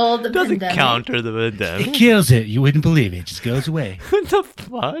 doesn't kill the Doesn't pandemic. counter the It pandemic. kills it. You wouldn't believe it. It just goes away. What the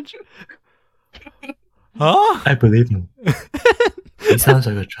fudge? Huh? I believe him. He sounds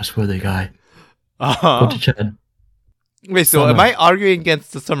like a trustworthy guy. Go to Chad. Wait. So, Summer. am I arguing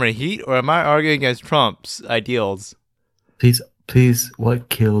against the summer heat, or am I arguing against Trump's ideals? Please, what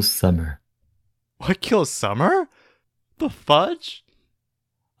kills summer? What kills summer? The fudge?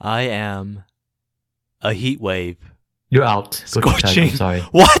 I am a heat wave. You're out. Go to Chad. Scorching. I'm sorry.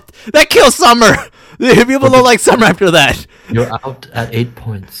 What? That kills summer. People don't like summer after that. You're out at 8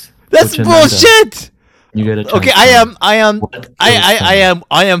 points. That's Go to Amanda. bullshit. You get a chance. Okay, now. I What kills summer?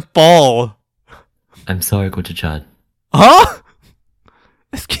 am fall. I'm sorry, go to Chad. Huh?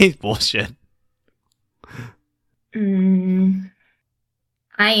 This game's bullshit. I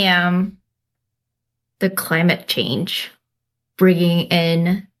am the climate change, bringing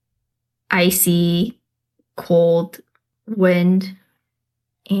in icy, cold wind,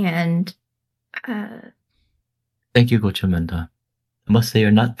 and Thank you, Coach Amanda. I must say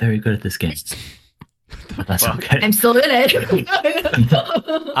you're not very good at this game. But that's Fuck. okay. I'm still in it.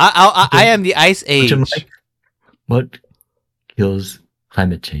 I am the ice age. Coach Mike, what kills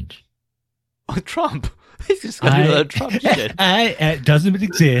climate change? Oh, Trump. He's just gonna do that Trump shit. It doesn't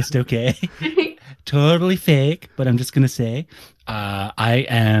exist, okay? Totally fake, but I'm just going to say I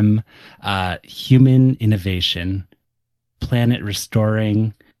am human innovation, planet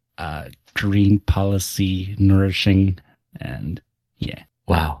restoring, green policy nourishing, and yeah.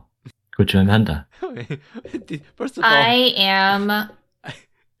 Wow. Coach Amanda. First of all, I am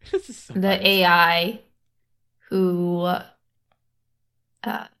this is so the nice. AI who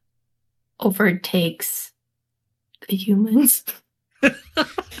overtakes the humans.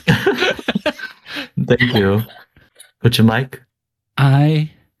 Thank you. Coach Mike. I'll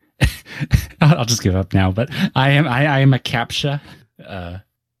just give up now, but I am a CAPTCHA.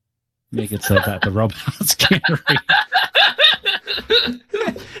 Make it so that the robots can't read.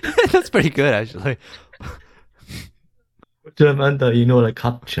 That's pretty good, actually. Coach Amanda, you know what a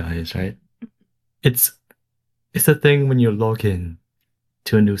CAPTCHA is, right? It's a thing when you log in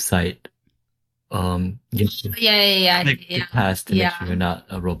to a new site Yeah. connect the past to make sure you're not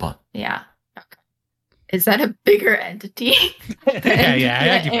a robot. Yeah. Okay. Is that a bigger entity?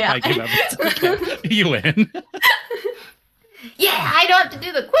 I give up. It's okay. You win. Yeah, I don't have to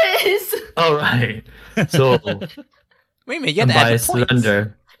do the quiz. All right. So Wait a minute, you have to add the points.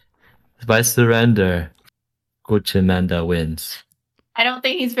 by surrender, Gucci wins. I don't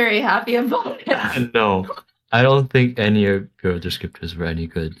think he's very happy about it. No, I don't think any of your descriptors were any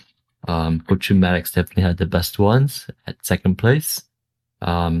good. Gucci Maddox definitely had the best ones at second place.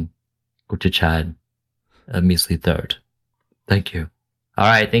 Gucci Chad, a measly third. Thank you. All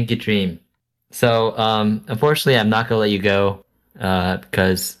right, thank you, Dream. So, unfortunately, I'm not gonna let you go,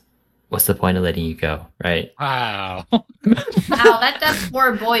 because what's the point of letting you go, right? Wow. Wow, let that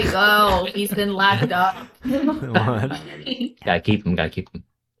poor boy go. He's been locked up. What? Gotta keep him.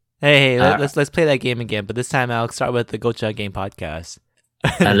 Hey, let's play that game again, but this time I'll start with the Gocha Game podcast.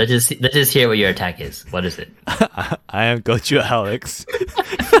 Let's just hear what your attack is. What is it? I am Gochu Alex.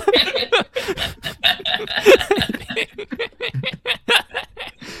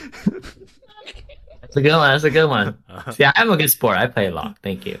 That's a good one. See, I'm a good sport. I play along.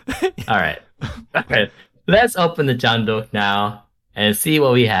 Thank you. All right. Let's open the Jangdok now and see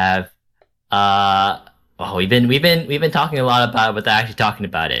what we have. We've been talking a lot about it without actually talking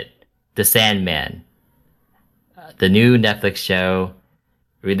about it. The Sandman, the new Netflix show,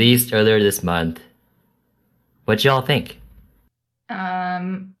 released earlier this month. What y'all think?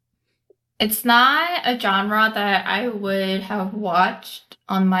 It's not a genre that I would have watched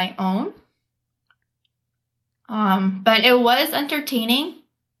on my own. But it was entertaining,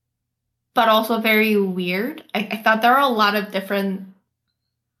 but also very weird. I thought there were a lot of different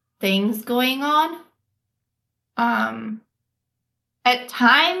things going on. At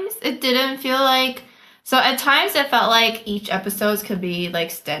times it didn't feel like, so at times it felt like each episode could be like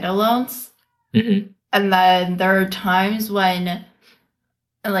standalones. Mm-hmm. And then there are times when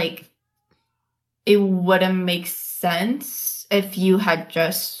like it wouldn't make sense if you had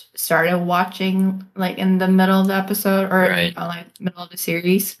just started watching like in the middle of the episode or Right. like middle of the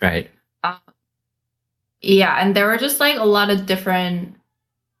series. Right. Yeah, and there were just like a lot of different,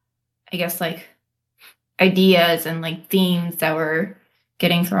 I guess, like ideas and like themes that were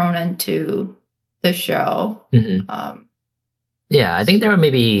getting thrown into the show. Mm-hmm. Yeah, I think there were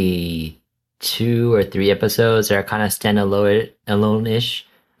maybe 2 or 3 episodes that are kind of standalone-ish.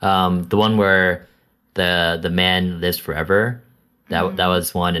 The one where the man lives forever, that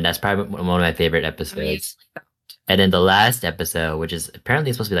was one, and that's probably one of my favorite episodes. And then the last episode, which is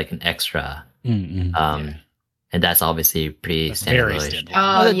apparently supposed to be like an extra, and that's obviously pretty That's very standalone.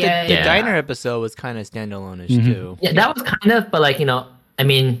 standalone. Oh, the yeah. diner episode was kind of standalone-ish Mhm. too. Yeah, that was kind of, but like, I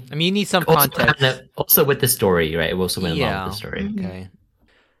mean, I mean, you need some also, context. also with the story, right? It also went along with the story. Okay.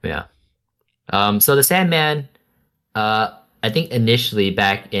 Yeah. So the Sandman, I think initially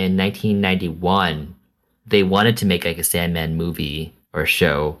back in 1991, they wanted to make like a Sandman movie or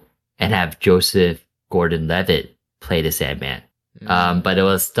show and have Joseph Gordon-Levitt play the Sandman. But it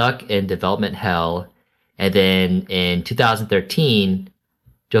was stuck in development hell. And then in 2013,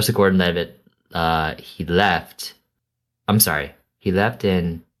 Joseph Gordon-Levitt, he left. I'm sorry. He left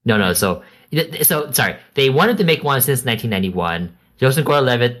in... No. So sorry. They wanted to make one since 1991. Joseph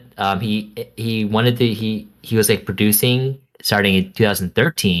Gordon-Levitt, he wanted to... He was like producing starting in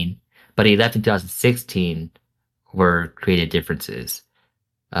 2013, but he left in 2016 for creative differences.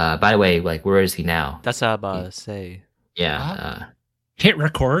 By the way, like, where is he now? That's what I was about to say. Yeah. Hit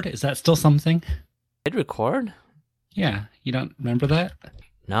record. Is that still something? Hit record? Yeah. You don't remember that?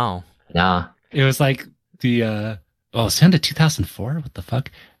 No. Nah. It was like the Santa 2004. What the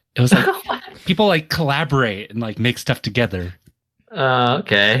fuck? It was like people like collaborate and like make stuff together.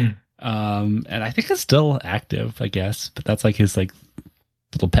 Okay. And I think it's still active, I guess. But that's like his like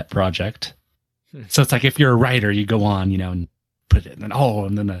little pet project. So it's like if you're a writer, you go on, and put it,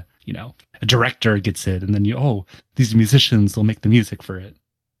 and then a director gets it, and then these musicians will make the music for it.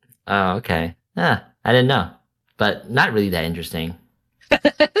 Oh, okay. I didn't know, but not really that interesting.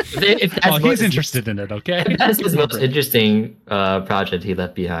 If that's He's interested in it. Okay, if that's his most interesting project he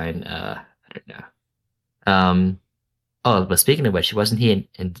left behind. I don't know. But speaking of which, wasn't he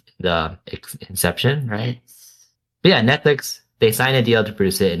in the Inception, right? But yeah, Netflix, they signed a deal to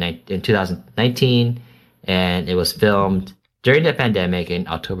produce it in 2019, and it was filmed during the pandemic in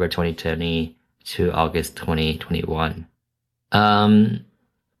October 2020 to August 2021.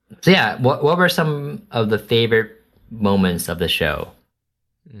 So yeah, what were some of the favorite moments of the show?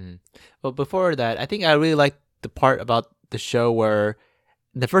 Well, before that, I think I really liked the part about the show where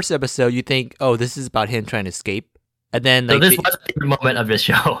in the first episode you think, oh, this is about him trying to escape. And then So like this was the favorite moment of the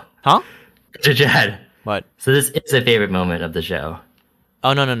show. Huh? Chad. What? So this is a favorite moment of the show.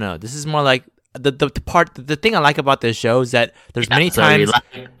 Oh no. This is more like the part. The thing I like about this show is that there's many So you times.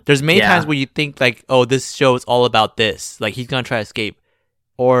 like- There's many Yeah. times where you think like, oh, this show is all about this. Like he's gonna try to escape,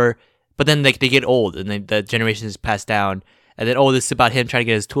 but then like they get old and then the generation is passed down, and then this is about him trying to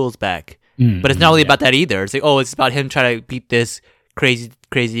get his tools back. But it's not really about that either. It's like, it's about him trying to beat this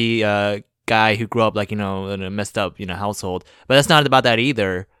crazy guy who grew up like in a messed up household. But that's not about that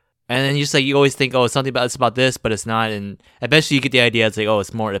either. And then you always think, it's about this, but it's not. And eventually you get the idea. It's like,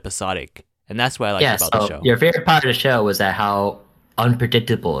 it's more episodic, and that's what I like about the show. Your favorite part of the show was that how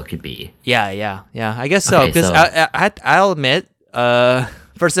unpredictable it could be. Yeah. I guess so. Okay, Because so- I'll admit,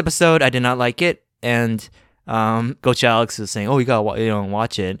 first episode I did not like it, and Coach Alex was saying, you gotta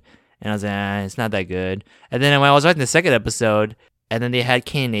watch it, and I was like, it's not that good. And then when I was watching the second episode, and then they had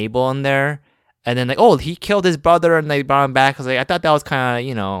Cain and Abel in there, and then like, he killed his brother, and they brought him back. I was like, I thought that was kind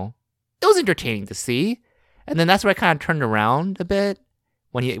of it was entertaining to see, and then that's where I kind of turned around a bit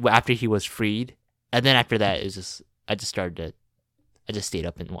after he was freed, and then after that it was I just stayed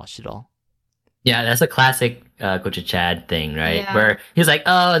up and watched it all. Yeah, that's a classic Coach Chad thing, right? Yeah. Where he's like,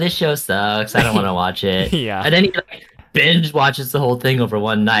 "Oh, this show sucks. I don't want to watch it." Yeah. And then he like binge watches the whole thing over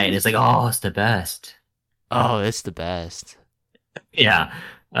one night, and it's like, "Oh, it's the best." Oh, it's the best. Yeah.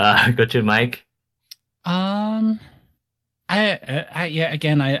 Coach Mike. I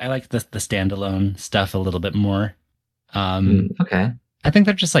like the standalone stuff a little bit more. Okay. I think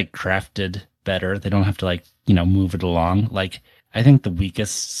they're just like crafted better. They don't have to like, move it along. Like I think the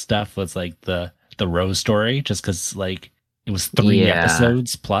weakest stuff was like the Rose story, just because like it was 3 Yeah.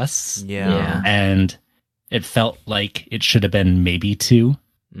 episodes plus. Yeah. And it felt like it should have been maybe 2.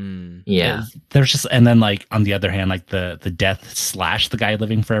 Yeah. There's just, and then like on the other hand, like the death / the guy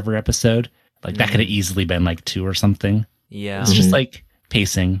living forever episode, like that could have easily been like 2 or something. Yeah. It's just like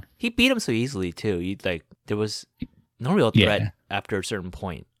pacing. He beat him so easily too. There was no real threat after a certain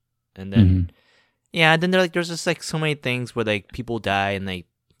point. And then then there's just like so many things where like people die and like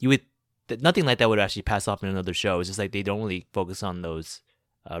nothing like that would actually pass off in another show. It's just like they don't really focus on those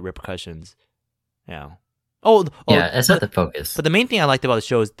repercussions. Yeah. Yeah, that's not the focus. But the main thing I liked about the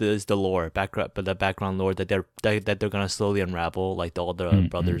show is the lore, the background lore that they're gonna slowly unravel, like all the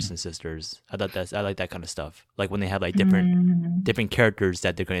brothers and sisters. I like that kind of stuff. Like when they have like different characters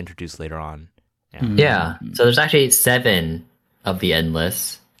that they're gonna introduce later on. Yeah. Yeah. So there's actually 7 of the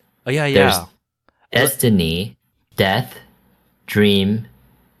Endless. Oh yeah. There's Destiny, Death, Dream,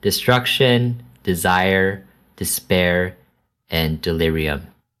 Destruction, Desire, Despair, and Delirium.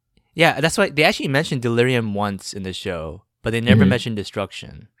 Yeah, that's why they actually mentioned Delirium once in the show, but they never mentioned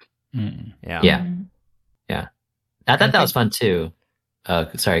Destruction. Yeah. Yeah. I thought that was fun too.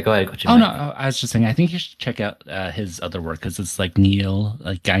 Sorry, go ahead, Coach. Oh no, I was just saying. I think you should check out his other work because it's like Neil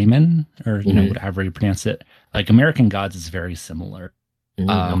Gaiman, or however you pronounce it. Like American Gods is very similar.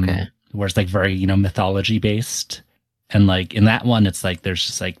 Okay. Where it's like very mythology based, and like in that one, it's like there's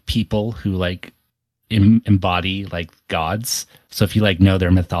just like people who like embody like gods. So if you like know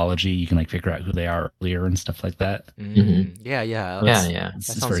their mythology, you can like figure out who they are earlier and stuff like that. Yeah. Yeah. It's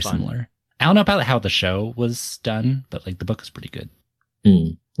sounds very fun. similar. I don't know about how the show was done, but like the book is pretty good.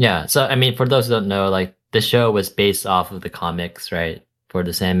 Yeah. So I mean, for those who don't know, like the show was based off of the comics, right, for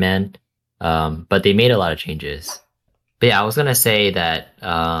the Sandman, but they made a lot of changes. But yeah, I was gonna say that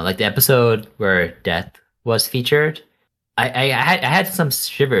like the episode where Death was featured, I had some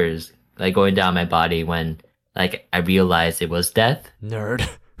shivers like going down my body when like I realized it was Death. Nerd.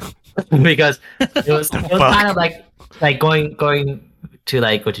 Because it was kind of like going to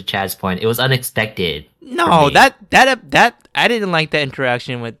like go to Chad's point. It was unexpected. No, for me. that I didn't like that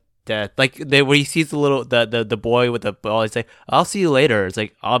interaction with Death. Like where he sees the boy with the ball. He's like, "I'll see you later." It's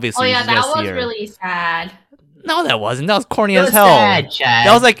like obviously. Oh yeah, he's gonna that see was her. really sad. No, that wasn't. That was corny It as was hell. sad, Chad.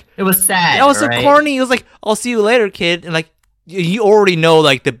 That was like it was sad. that was so alright? corny. It was like, "I'll see you later, kid," and like you already know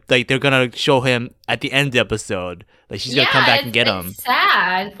like they're gonna show him at the end of the episode. Like she's gonna come back and get him. It's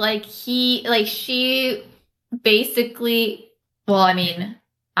sad. She basically. Well, I mean,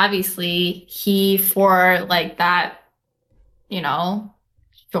 obviously, he for like that, in a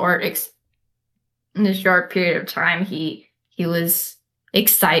short period of time, he was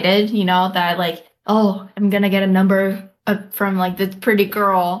excited, that like, oh, I'm gonna get a number from like this pretty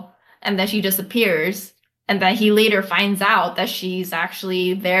girl, and then she disappears. And then he later finds out that she's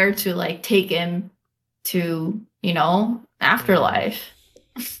actually there to like take him to, afterlife.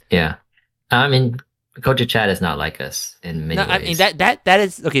 Yeah, I mean, Coach Chad is not like us in many No, ways. I mean that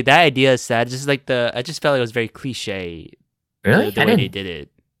is okay. That idea is sad. Just like I just felt like it was very cliche. Really? The way they did it.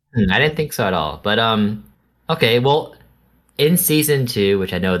 I didn't think so at all. But okay, well, in season 2,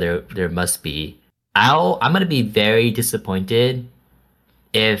 which I know there must be, I'm gonna be very disappointed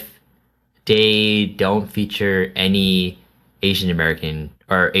if they don't feature any Asian American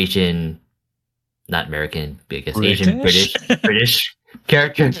or Asian, not American, I guess Asian British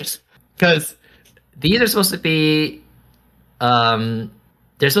characters, because these are supposed to be,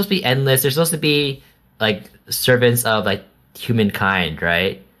 they're supposed to be endless. They're supposed to be like servants of like humankind,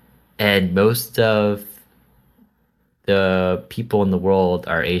 right? And most of the people in the world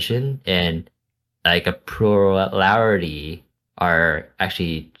are Asian, and like a plurality are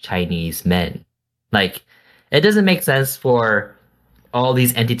actually Chinese men. Like, it doesn't make sense for all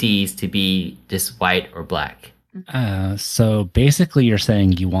these entities to be just white or black. So basically, you're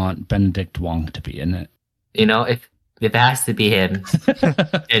saying you want Benedict Wong to be in it. You know, if it has to be him,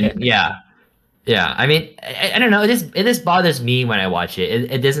 and yeah. I mean, I don't know. It just bothers me when I watch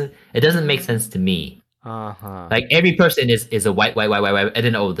it. It doesn't make sense to me. Like, every person is a white, and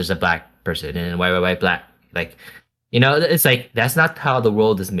then there's a black person, and then white, black. Like, you know, it's like that's not how the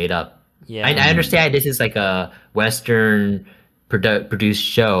world is made up. Yeah, I understand this is like a Western produced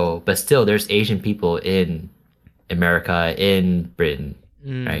show, but still, there's Asian people in America, in Britain,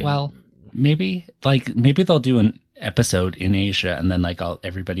 right? Well, maybe they'll do an episode in Asia, and then like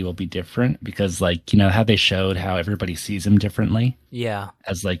everybody will be different, because like, you know how they showed how everybody sees him differently yeah.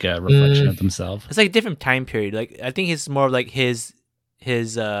 as like a reflection of themselves. It's like a different time period. Like, I think it's more of like his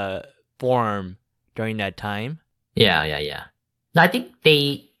form during that time. Yeah. No, I think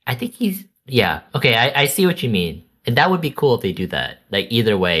he's, yeah. Okay, I see what you mean, and that would be cool if they do that. Like,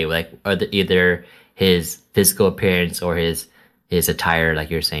 either way, like, or either his physical appearance or his attire, like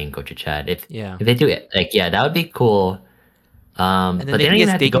you're saying, Coach Chad. If they do it, like, yeah, that would be cool. And then but they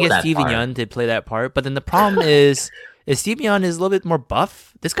can they get Steven Yeun to play that part. But then the problem is Steven Yeun is a little bit more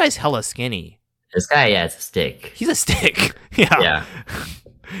buff. This guy's hella skinny. This guy, yeah, it's a stick. He's a stick. Yeah.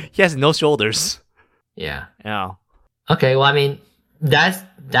 He has no shoulders. Yeah. Yeah. Okay, well, I mean,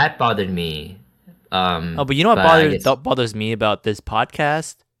 that bothered me. But you know what bothers me about this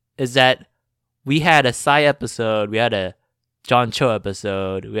podcast is that we had a Psy episode, we had a John Cho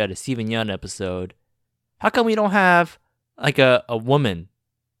episode, we had a Steven Yeun episode. How come we don't have like a woman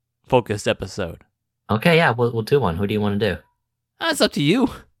focused episode? Okay, yeah, we'll do one. Who do you want to do? It's up to you.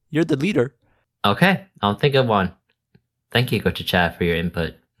 You're the leader. Okay, I'll think of one. Thank you, Coach Chad, for your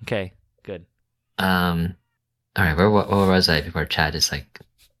input. Okay, good. All right, where was I before Chad just like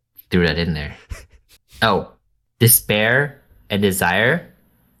threw that in there? Oh, Despair and Desire,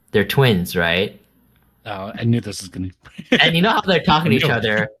 they're twins, right? Oh, I knew this was gonna. And you know how they're talking to each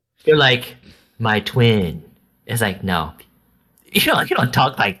other? They're like, my twin. It's like, no, you don't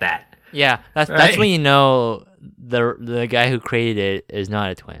talk like that. Yeah, that's when you know the guy who created it is not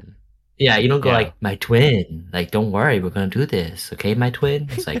a twin. Yeah, you don't go like, my twin. Like, don't worry, we're gonna do this, okay, my twin?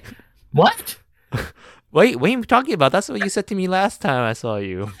 It's like, what? Wait, what are you talking about? That's what you said to me last time I saw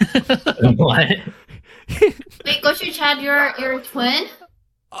you. What? Wait, Coach Chad, you're a twin?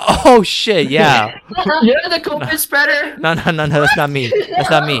 Oh shit! Yeah. You're the COVID spreader. No, that's not me. That's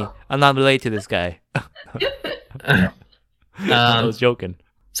not me. I'm not related to this guy. I was joking.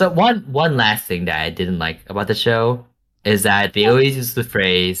 So one last thing that I didn't like about the show is that they always use the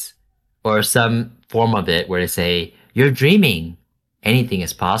phrase or some form of it where they say, "You're dreaming. Anything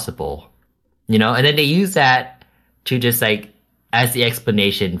is possible." You know, and then they use that to just like as the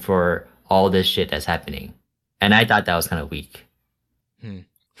explanation for all this shit that's happening. And I thought that was kind of weak.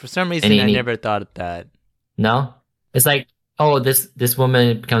 For some reason, I never thought of that. No? It's like, oh, this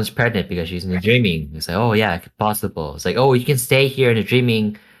woman becomes pregnant because she's in the dreaming. It's like, oh yeah, it's possible. It's like, oh, you can stay here in the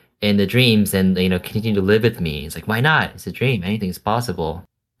dreams and, you know, continue to live with me. It's like, why not? It's a dream. Anything's possible.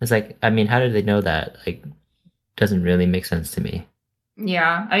 It's like, I mean, how did they know that? Like, doesn't really make sense to me.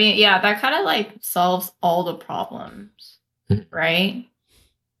 Yeah. I mean, yeah, that kind of like solves all the problems, right?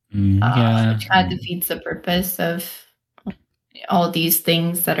 Yeah. Which kind of defeats the purpose of all these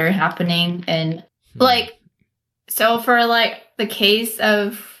things that are happening. And like, so for like the case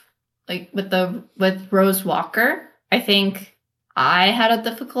of like with Rose Walker, I think I had a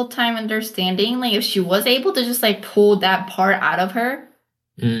difficult time understanding like if she was able to just like pull that part out of her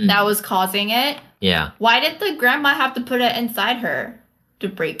that was causing it. Yeah. Why did the grandma have to put it inside her to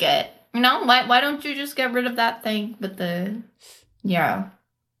break it? You know, why don't you just get rid of that thing with the Yeah.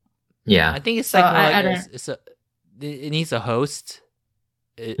 I think it's like it needs a host.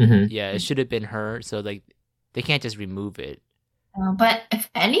 Yeah, it should have been her. So like they can't just remove it. But if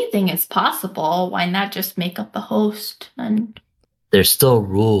anything is possible, why not just make up the host? And there's still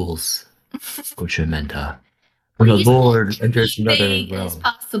rules, Coach Menta. When the Lord enters another realm. It's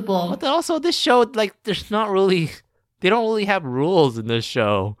possible. But then also this show, like, there's not really they don't really have rules in this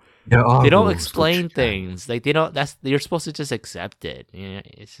show. There are They don't rules, explain Gochujang. things. Like they don't. You're supposed to just accept it. Yeah,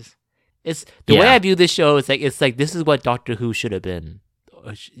 it's just. It's the way Yeah. I view this show. It's like this is what Doctor Who should have been.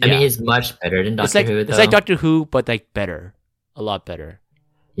 I mean, it's much better than Doctor Who, though. It's like Doctor Who, but like better, a lot better.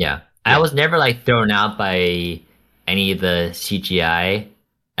 Yeah. I was never like thrown out by any of the CGI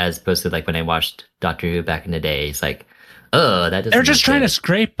as opposed to like when I watched Doctor Who back in the day. It's like, oh, that doesn't They're just look trying to good.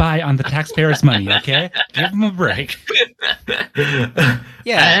 scrape by on the taxpayers' money, okay? Give them a break.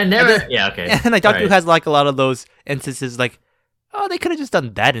 Yeah, I never. and then- Yeah, okay. And like Doctor Who Alright. has like a lot of those instances, like, oh, they could have just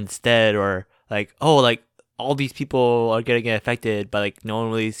done that instead, or like, oh, like all these people are getting affected, but like no one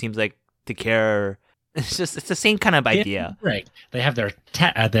really seems like to care. It's the same kind of idea. Right. They have their they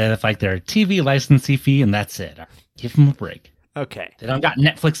have like their TV licensee fee, and that's it. Give them a break. Okay. They don't got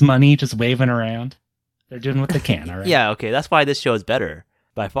Netflix money just waving around. They're doing what they can. All right. Yeah. Okay. That's why this show is better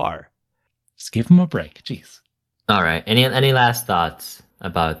by far. Just give them a break. Jeez. All right. Any last thoughts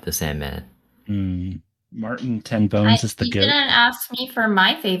about the Sandman? Martin Ten Bones is the you goat. didn't ask me for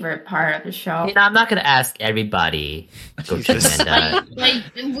my favorite part of the show. You know, I'm not gonna ask everybody. Jesus. Amanda. Like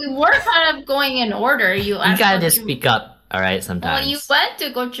we were kind of going in order. You You gotta asked just Gochu- speak up, all right? Sometimes. Well, you went to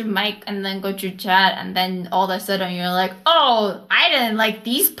go to Mike and then go to Chad, and then all of a sudden you're like, "Oh, I didn't like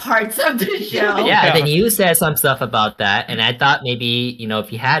these parts of the show." Yeah, and then you said some stuff about that, and I thought maybe,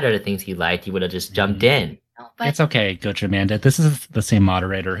 if you had other things you liked, you would have just jumped in. No, but It's okay, Coach Amanda. This is the same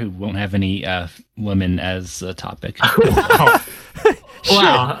moderator who won't have any women as a topic.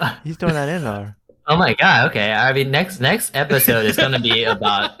 Wow. He's throwing that in there. Oh my god. Okay. I mean, next episode is gonna be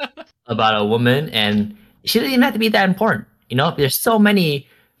about a woman, and she doesn't even have to be that important. There's so many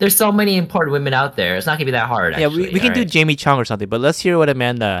important women out there. It's not gonna be that hard. Yeah, Actually, we can do alright? Jamie Chung or something, but let's hear what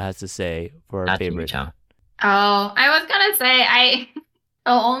Amanda has to say for her Not Jimmy favorite. Chow. Oh, I was gonna say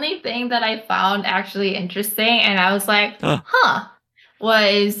the only thing that I found actually interesting, and I was like,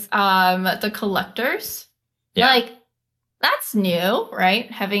 was the collectors. Yeah. Like that's new, right?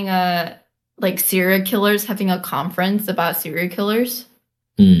 Having serial killers having a conference about serial killers.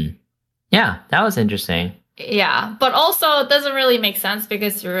 Yeah, that was interesting. Yeah, but also it doesn't really make sense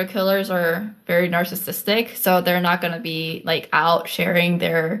because serial killers are very narcissistic, so they're not gonna be like out sharing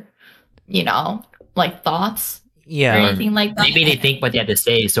their, thoughts or Yeah. anything like that. Maybe they think what they have to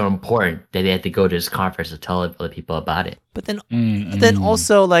say is so important that they have to go to this conference to tell other people about it. But then Mm-mm.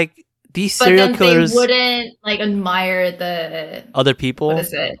 also like these But serial then killers, they wouldn't admire the other people. what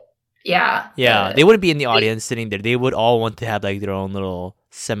is it? Yeah. Yeah, they wouldn't be in the audience sitting there. They would all want to have like their own little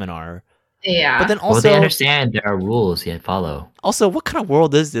seminar. Yeah. But then Well, they also, understand there are rules you have to follow. what kind of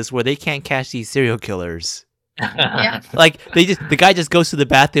world is this where they can't catch these serial killers? yeah. Like the guy just goes to the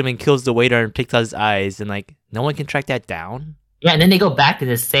bathroom and kills the waiter and picks out his eyes, and like no one can track that down. Yeah, and then they go back to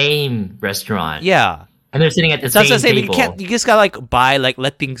the same restaurant. Yeah, And they're sitting at the so that's same what I'm saying. table. You just gotta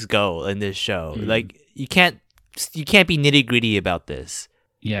let things go in this show. Like you can't be nitty gritty about this.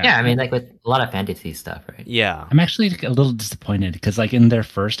 Yeah, I mean, like with a lot of fantasy stuff, right? Yeah. I'm actually a little disappointed because, like, in their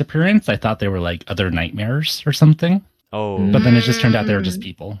first appearance, I thought they were like other nightmares or something, Oh. but then it just turned out they were just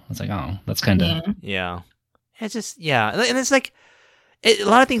people. I was like, oh, that's kind of Yeah. Yeah. It's just and it's like a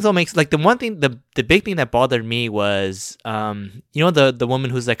lot of things don't make like the one thing the big thing that bothered me was the woman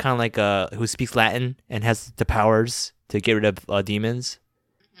who's like kind of like who speaks Latin and has the powers to get rid of demons.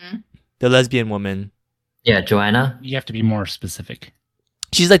 Mhm. The lesbian woman. Yeah, Joanna. you have to be more specific.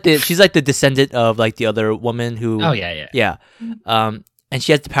 She's like the descendant of like the other woman who Oh yeah. yeah. And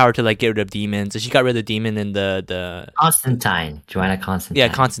she has the power to like get rid of demons. And she got rid of the demon in the Constantine. Joanna Constantine. yeah,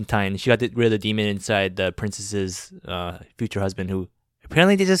 Constantine. She got rid of the demon inside the princess's future husband, who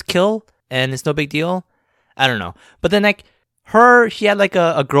apparently they just kill, and it's no big deal. I don't know. But then, like, she had like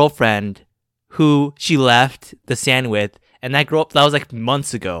a girlfriend who she left the sand with, and that was like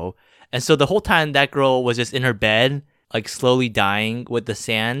months ago. And so the whole time that girl was just in her bed, like slowly dying with the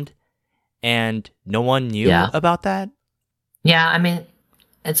sand, and no one knew Yeah. about that. Yeah, I mean,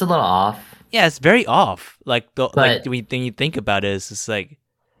 it's a little off. Yeah, it's very off. Like But- when you think about it, it's just like.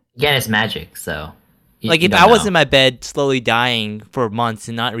 Again, it's magic, so. Like, if I was in my bed slowly dying for months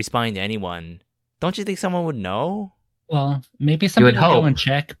and not responding to anyone, don't you think someone would know? Well, maybe somebody would would go hope. and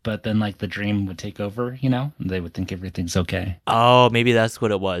check, but then like the dream would take over, and they would think everything's okay. Oh, maybe that's what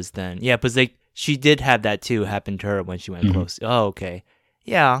it was then. Yeah, because she did have that too happen to her when she went Mhm. close. Oh, okay.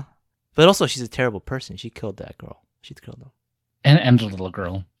 Yeah. But also, she's a terrible person. She killed that girl. She killed them. And the little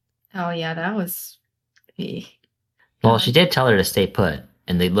girl. Oh yeah, that was. Well, she did tell her to stay put,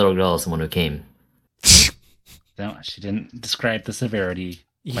 and the little girl is the one who came. No, she didn't describe the severity.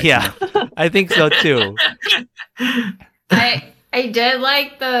 quite Yeah, I think so too. I did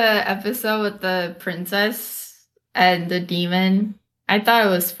like the episode with the princess and the demon. I thought it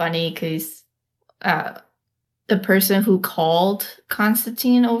was funny because the person who called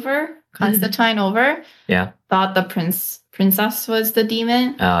Constantine over, Yeah. thought the princess was the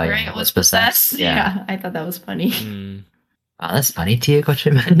demon. Oh, yeah, right? was possessed. Yeah. I thought that was funny. Mm. Wow, that's funny to you, Coach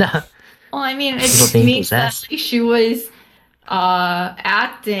Amanda. Well, I mean, it People just being means that possessed. like, she was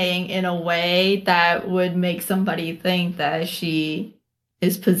acting in a way that would make somebody think that she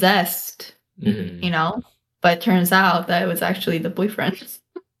is possessed, Mhm. you know? But it turns out that it was actually the boyfriend.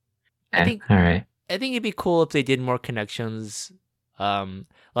 I think All right. I think it'd be cool if they did more connections.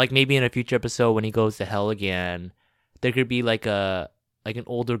 Like maybe in a future episode when he goes to hell again, there could be like an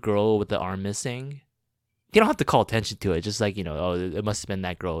older girl with the arm missing. You don't have to call attention to it. Just like, oh, it must have been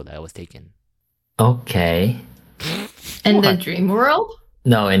that girl that was taken. Okay. In the What? dream world?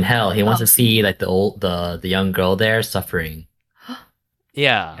 No, in hell, he wants to see like the young girl there suffering.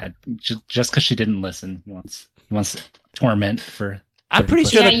 Yeah. Just because she didn't listen, he wants torment for. I'm pretty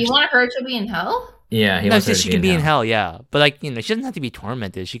 30 sure Yeah, that you want her to be in hell? Yeah, he no, wants her to she be can be in hell, yeah. But like, she doesn't have to be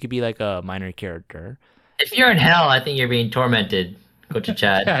tormented. She could be like a minor character. If you're in hell, I think you're being tormented, Coach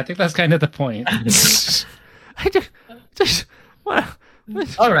Chad. Yeah, I think that's kind of the point. I just what?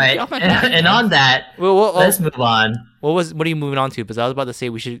 All right, Get off my back, and man. on that, Well, let's move on. what are you moving on to? Because I was about to say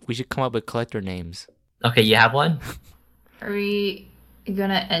we should come up with collector names. Okay, you have one? Are we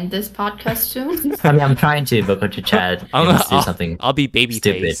gonna end this podcast soon? I mean, I'm trying to, but Coach Chad wants to do something. I'll be stupid.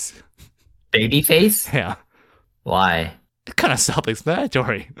 Babyface. Babyface? Yeah, Why? it's kind of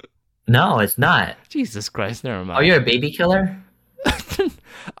self-explanatory. No, it's not. Jesus Christ, never mind. Oh, you're a baby killer?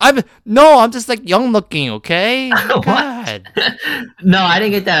 I'm just like young looking, okay? What? God. No, I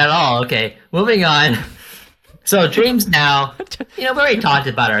didn't get that at all. Okay, moving on. So dreams now. We already talked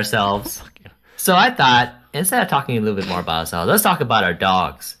about ourselves. So I thought, instead of talking a little bit more about ourselves, let's talk about our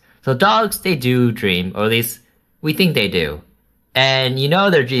dogs. So dogs, they do dream, or at least we think they do. And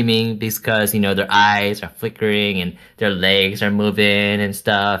they're dreaming because, their eyes are flickering and their legs are moving and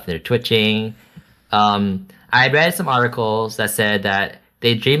stuff. They're twitching. I read some articles that said that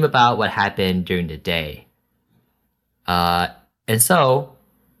they dream about what happened during the day. And so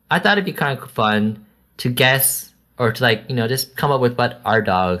I thought it'd be kind of fun to guess or to just come up with what our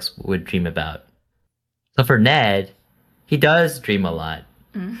dogs would dream about. So for Ned, he does dream a lot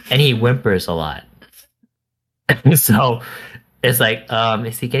and he whimpers a lot. So it's like,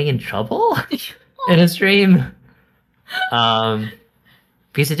 is he getting in trouble in his dream?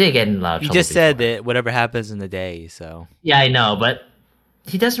 Because he did get in a lot of You trouble. just said before. that whatever happens in the day, so Yeah, I know, but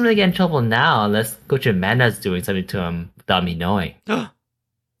he doesn't really get in trouble now unless Coach Amanda's doing something to him without me knowing. Coach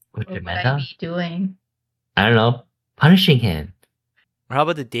What would I Amanda? be doing? I don't know. Punishing him. or how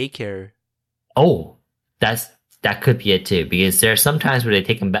about the daycare? Oh, that could be it too. Because there are some times where they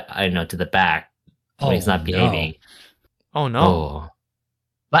take him back, to the back when he's not behaving. Oh no. Oh,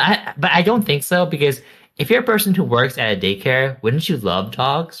 but I don't think so, because if you're a person who works at a daycare, wouldn't you love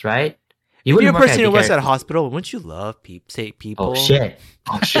dogs, right? If you're a wouldn't work person who works daycare- at a hospital, wouldn't you love people? Oh shit!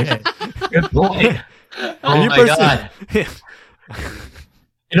 Oh shit! Good boy. If Oh you're a my person- god!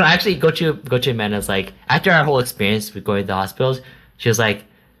 Actually, Gochi Amanda's like, after our whole experience with going to the hospitals, she was like,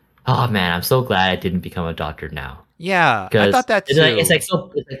 "Oh man, I'm so glad I didn't become a doctor now." Yeah, I Because thought that too. it's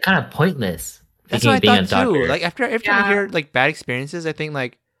like kind of pointless. That's thinking what I of being thought a doctor. too. Like after I Yeah. hear like bad experiences, I think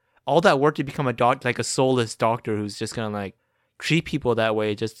like all that work to become a doctor, like a soulless doctor who's just gonna like treat people that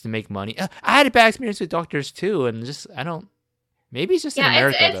way just to make money. I had a bad experience with doctors too, and just I don't. Maybe it's just in Yeah,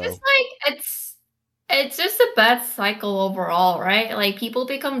 America it's though. just like it's just a bad cycle overall, right? Like people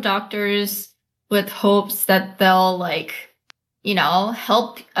become doctors with hopes that they'll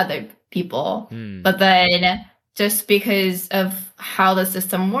help other people. Hmm. But then just because of how the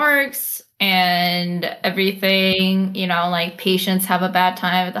system works and everything, like patients have a bad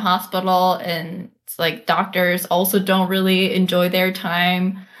time at the hospital, and it's like doctors also don't really enjoy their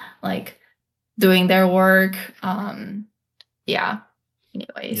time like doing their work. Yeah.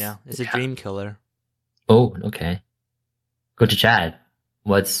 Anyways. Yeah, it's a dream killer. Oh, okay. Go to Chad.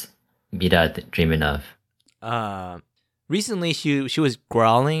 What's Mira dreaming of? Recently she was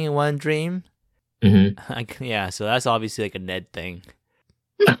growling in one dream. Mm-hmm. Yeah, so that's obviously like a Ned thing.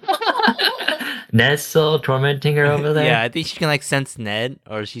 Ned's still tormenting her over there? Yeah, I think she can like sense Ned,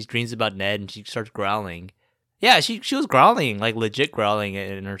 or she dreams about Ned and she starts growling. Yeah, she was growling, like legit growling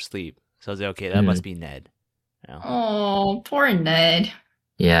in her sleep. So I was like, okay, that must be Ned. You know? Oh, poor Ned.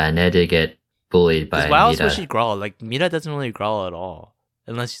 Yeah, Ned did get bullied by 'Cause why else Mira. would she growl? Like Mira doesn't really growl at all,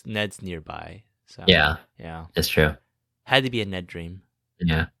 unless Ned's nearby. So Yeah, yeah, that's true. had to be a Ned dream.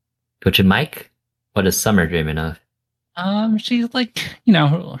 Yeah. Go to Mike. What is Summer dreaming of? She's like,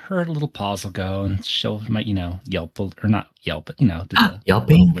 her little paws will go and she'll might, yelp or not yelp, but do the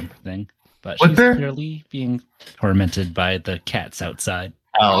Yelping? little whimper thing. But she's Whimper? clearly being tormented by the cats outside.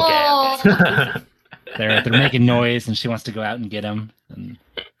 Oh, okay. They're making noise and she wants to go out and get them. And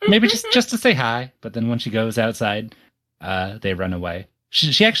maybe just to say hi. But then when she goes outside, they run away.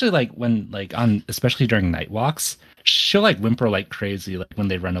 She actually especially during night walks, she'll like whimper like crazy like when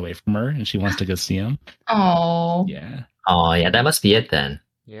they run away from her and she wants to go see them. Oh. Yeah. Oh, yeah, that must be it then.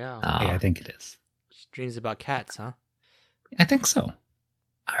 Yeah. Oh. Yeah, I think it is. She dreams about cats, huh? I think so.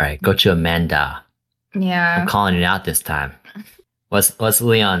 All right, go to Amanda. I'm Yeah. calling it out this time. What's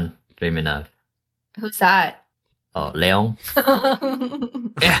Leon dreaming of? Who's that? Oh, Leon?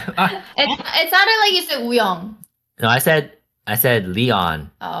 it, Yeah. it sounded like you said Uyong. No, I said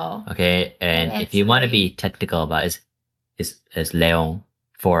Leon. Oh. Okay, and Yeah, if you want to sorry. be technical about it, is Leon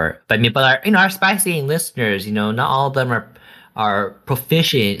but our spicy listeners, not all of them are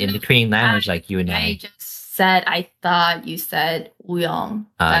proficient in the Korean language like you and I I. just said I thought you said Uyong.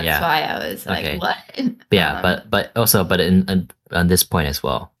 That's Yeah. why I was like, Okay. what? Yeah, but in on this point as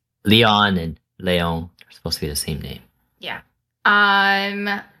well, Leon and Leon are supposed to be the same name. Yeah.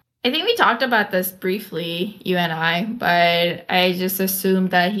 I think we talked about this briefly, you and I, but I just assumed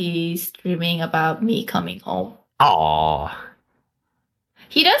that he's dreaming about me coming home. Oh,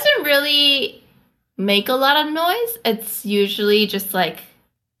 He doesn't really make a lot of noise. It's usually just like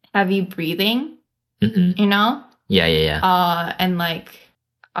heavy breathing, mm-mm. you know? Yeah. And like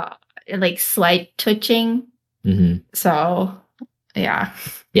slight twitching. hmm So, yeah.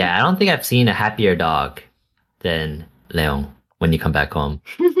 Yeah, I don't think I've seen a happier dog than Leon when you come back home.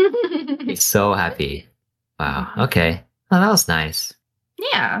 He's so happy. Wow. Okay. Oh, that was nice.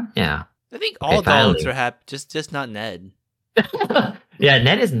 Yeah. Yeah. I think Okay, all dogs finally. are happy, just not Ned. Yeah,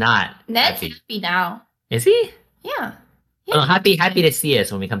 Ned is not Ned's happy. happy now. Is he? Yeah. Oh, happy to see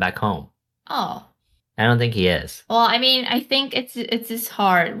us when we come back home. Oh. I don't think he is. Well, I mean, I think it's just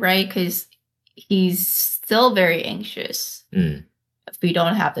hard, right? Because he's still very anxious Mm, if we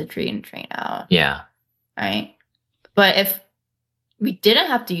don't have the train out, yeah. right? But if we didn't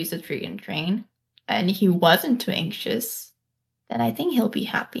have to use the train and he wasn't too anxious, then I think he'll be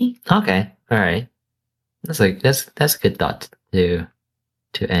happy. Okay. All right. That's a good thought to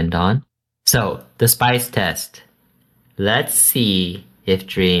end on. So the spice test. Let's see if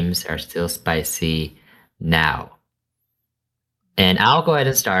dreams are still spicy now. And I'll go ahead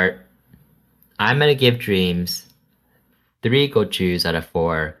and start. I'm gonna give dreams 3 gochus out of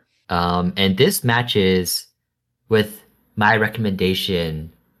 4. And this matches with my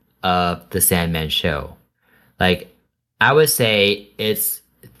recommendation of the Sandman show. Like, I would say it's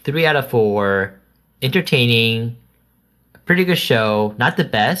 3 out of 4. Entertaining, pretty good show. Not the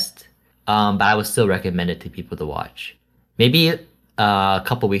best, but I would still recommend it to people to watch. Maybe a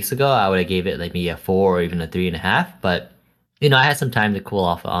couple weeks ago, I would have gave it like maybe a 4 or even a 3.5. But I had some time to cool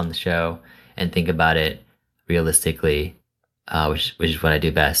off on the show and think about it realistically, which is what I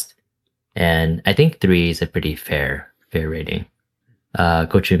do best. And I think 3 is a pretty fair rating.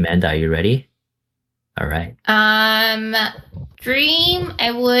 Coach Amanda, are you ready? All right. Dream,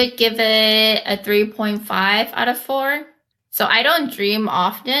 I would give it a 3.5 out of 4. So I don't dream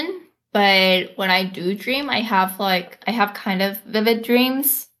often, but when I do dream, I have kind of vivid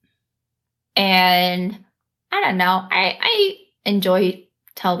dreams. And I don't know, I enjoy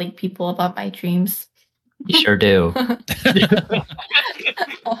telling people about my dreams. You sure do.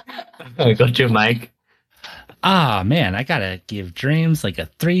 Go to Mike. Ah, man, I gotta give dreams like a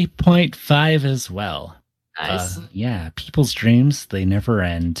 3.5 as well. Nice. Yeah, people's dreams, they never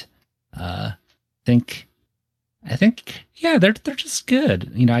end. I think, yeah, they're just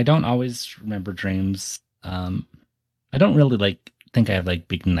good. I don't always remember dreams. I don't really think I have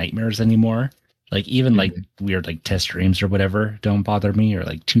big nightmares anymore. Like even weird test dreams or whatever don't bother me, or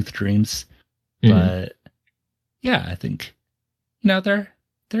tooth dreams. Mhm. But yeah, I think they're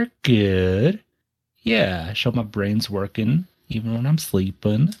good. Yeah, I show my brain's working even when I'm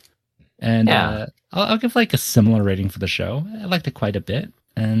sleeping. And Yeah. I'll give a similar rating for the show. I liked it quite a bit.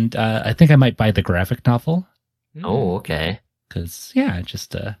 And I think I might buy the graphic novel. Oh, okay. Because, yeah,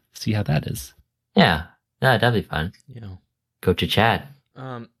 just see how that is. Yeah. Yeah, that'd be fun. Yeah. Go to Chad.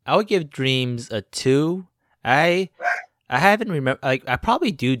 I would give dreams a 2. I haven't remember. I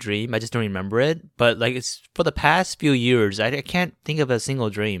probably do dream. I just don't remember it. But it's for the past few years. I can't think of a single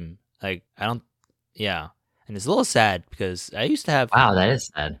dream. I don't. Yeah, and it's a little sad because I used to have Wow, that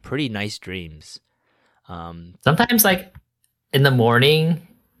is sad. pretty nice dreams. Sometimes, in the morning,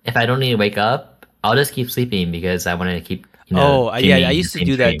 if I don't need to wake up, I'll just keep sleeping because I wanted to keep. I dreaming used the to same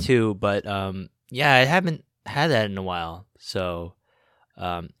do that dream. too. But yeah, I haven't. had that in a while. So,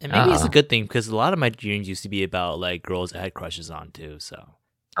 and maybe it's a good thing because a lot of my dreams used to be about like girls I had crushes on too. So,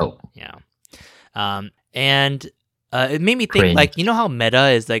 yeah. And it made me think, Cringe. like, you know how Meta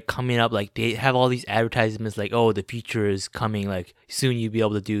is like coming up, like they have all these advertisements, like, oh, the future is coming, like soon you'll be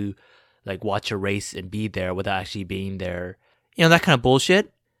able to do, like, watch a race and be there without actually being there, you know, that kind of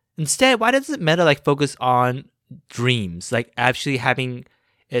bullshit. Instead, why doesn't Meta like focus on dreams, like actually having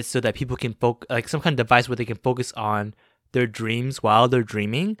it so that people can like some kind of device where they can focus on their dreams while they're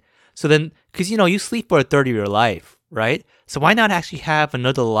dreaming? So then, because you know, you sleep for a third of your life, right? So why not actually have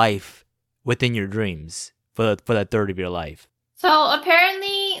another life within your dreams for that third of your life? So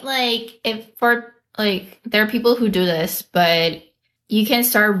apparently, like, if for like there are people who do this, but you can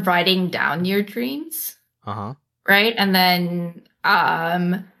start writing down your dreams, right? And then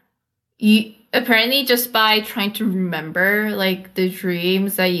you apparently just by trying to remember like the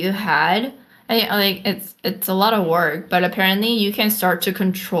dreams that you had, like it's a lot of work, but apparently you can start to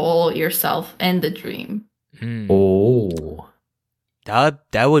control yourself in the dream. Oh,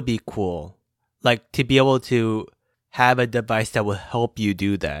 that would be cool. Like to be able to have a device that will help you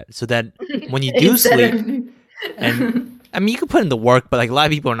do that, so that when you do sleep, and I mean you can put in the work, but like a lot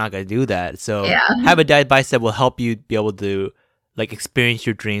of people are not going to do that. So have a device that will help you be able to like experience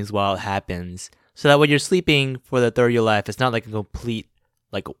your dreams while it happens, so that when you're sleeping for the third of your life, it's not like a complete,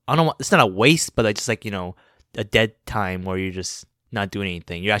 like, I don't want, it's not a waste, but like just like, you know, a dead time where you're just not doing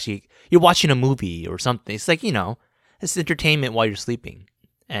anything. You're watching a movie or something. It's like, you know, it's entertainment while you're sleeping.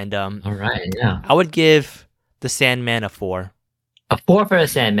 And all right, yeah. I would give The Sandman a 4. A 4 for The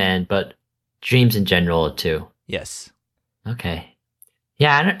Sandman, but dreams in general a 2. Yes. Okay.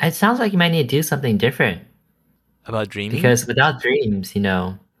 Yeah, it sounds like you might need to do something different. About dreaming? Because without dreams, you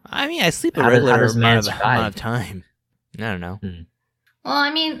know... I mean, I sleep a how regular does man amount of time. I don't know. Well,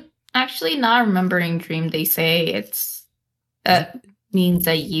 I mean, actually not remembering dream, they say it's means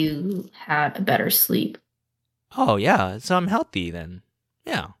that you had a better sleep. Oh, yeah. So I'm healthy then.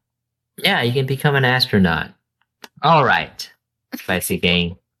 Yeah. Yeah, you can become an astronaut. All right, Spicy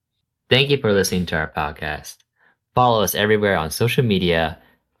Gang. Thank you for listening to our podcast. Follow us everywhere on social media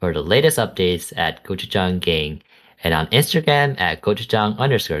for the latest updates at Gochujang Gang and on Instagram at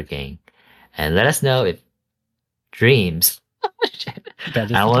Gochujang_gang. And let us know if dreams... That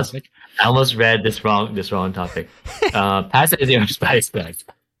is the I topic. almost read this wrong topic. Pass it as your spice bags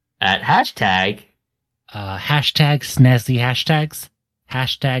at hashtag Snazzy hashtags.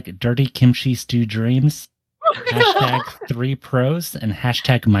 Hashtag dirty kimchi stew dreams. Hashtag 3 pros and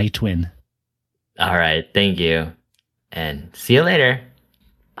hashtag my twin. All right, thank you. And see you later.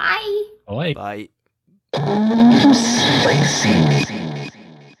 Bye. Bye. Bye. Spicy.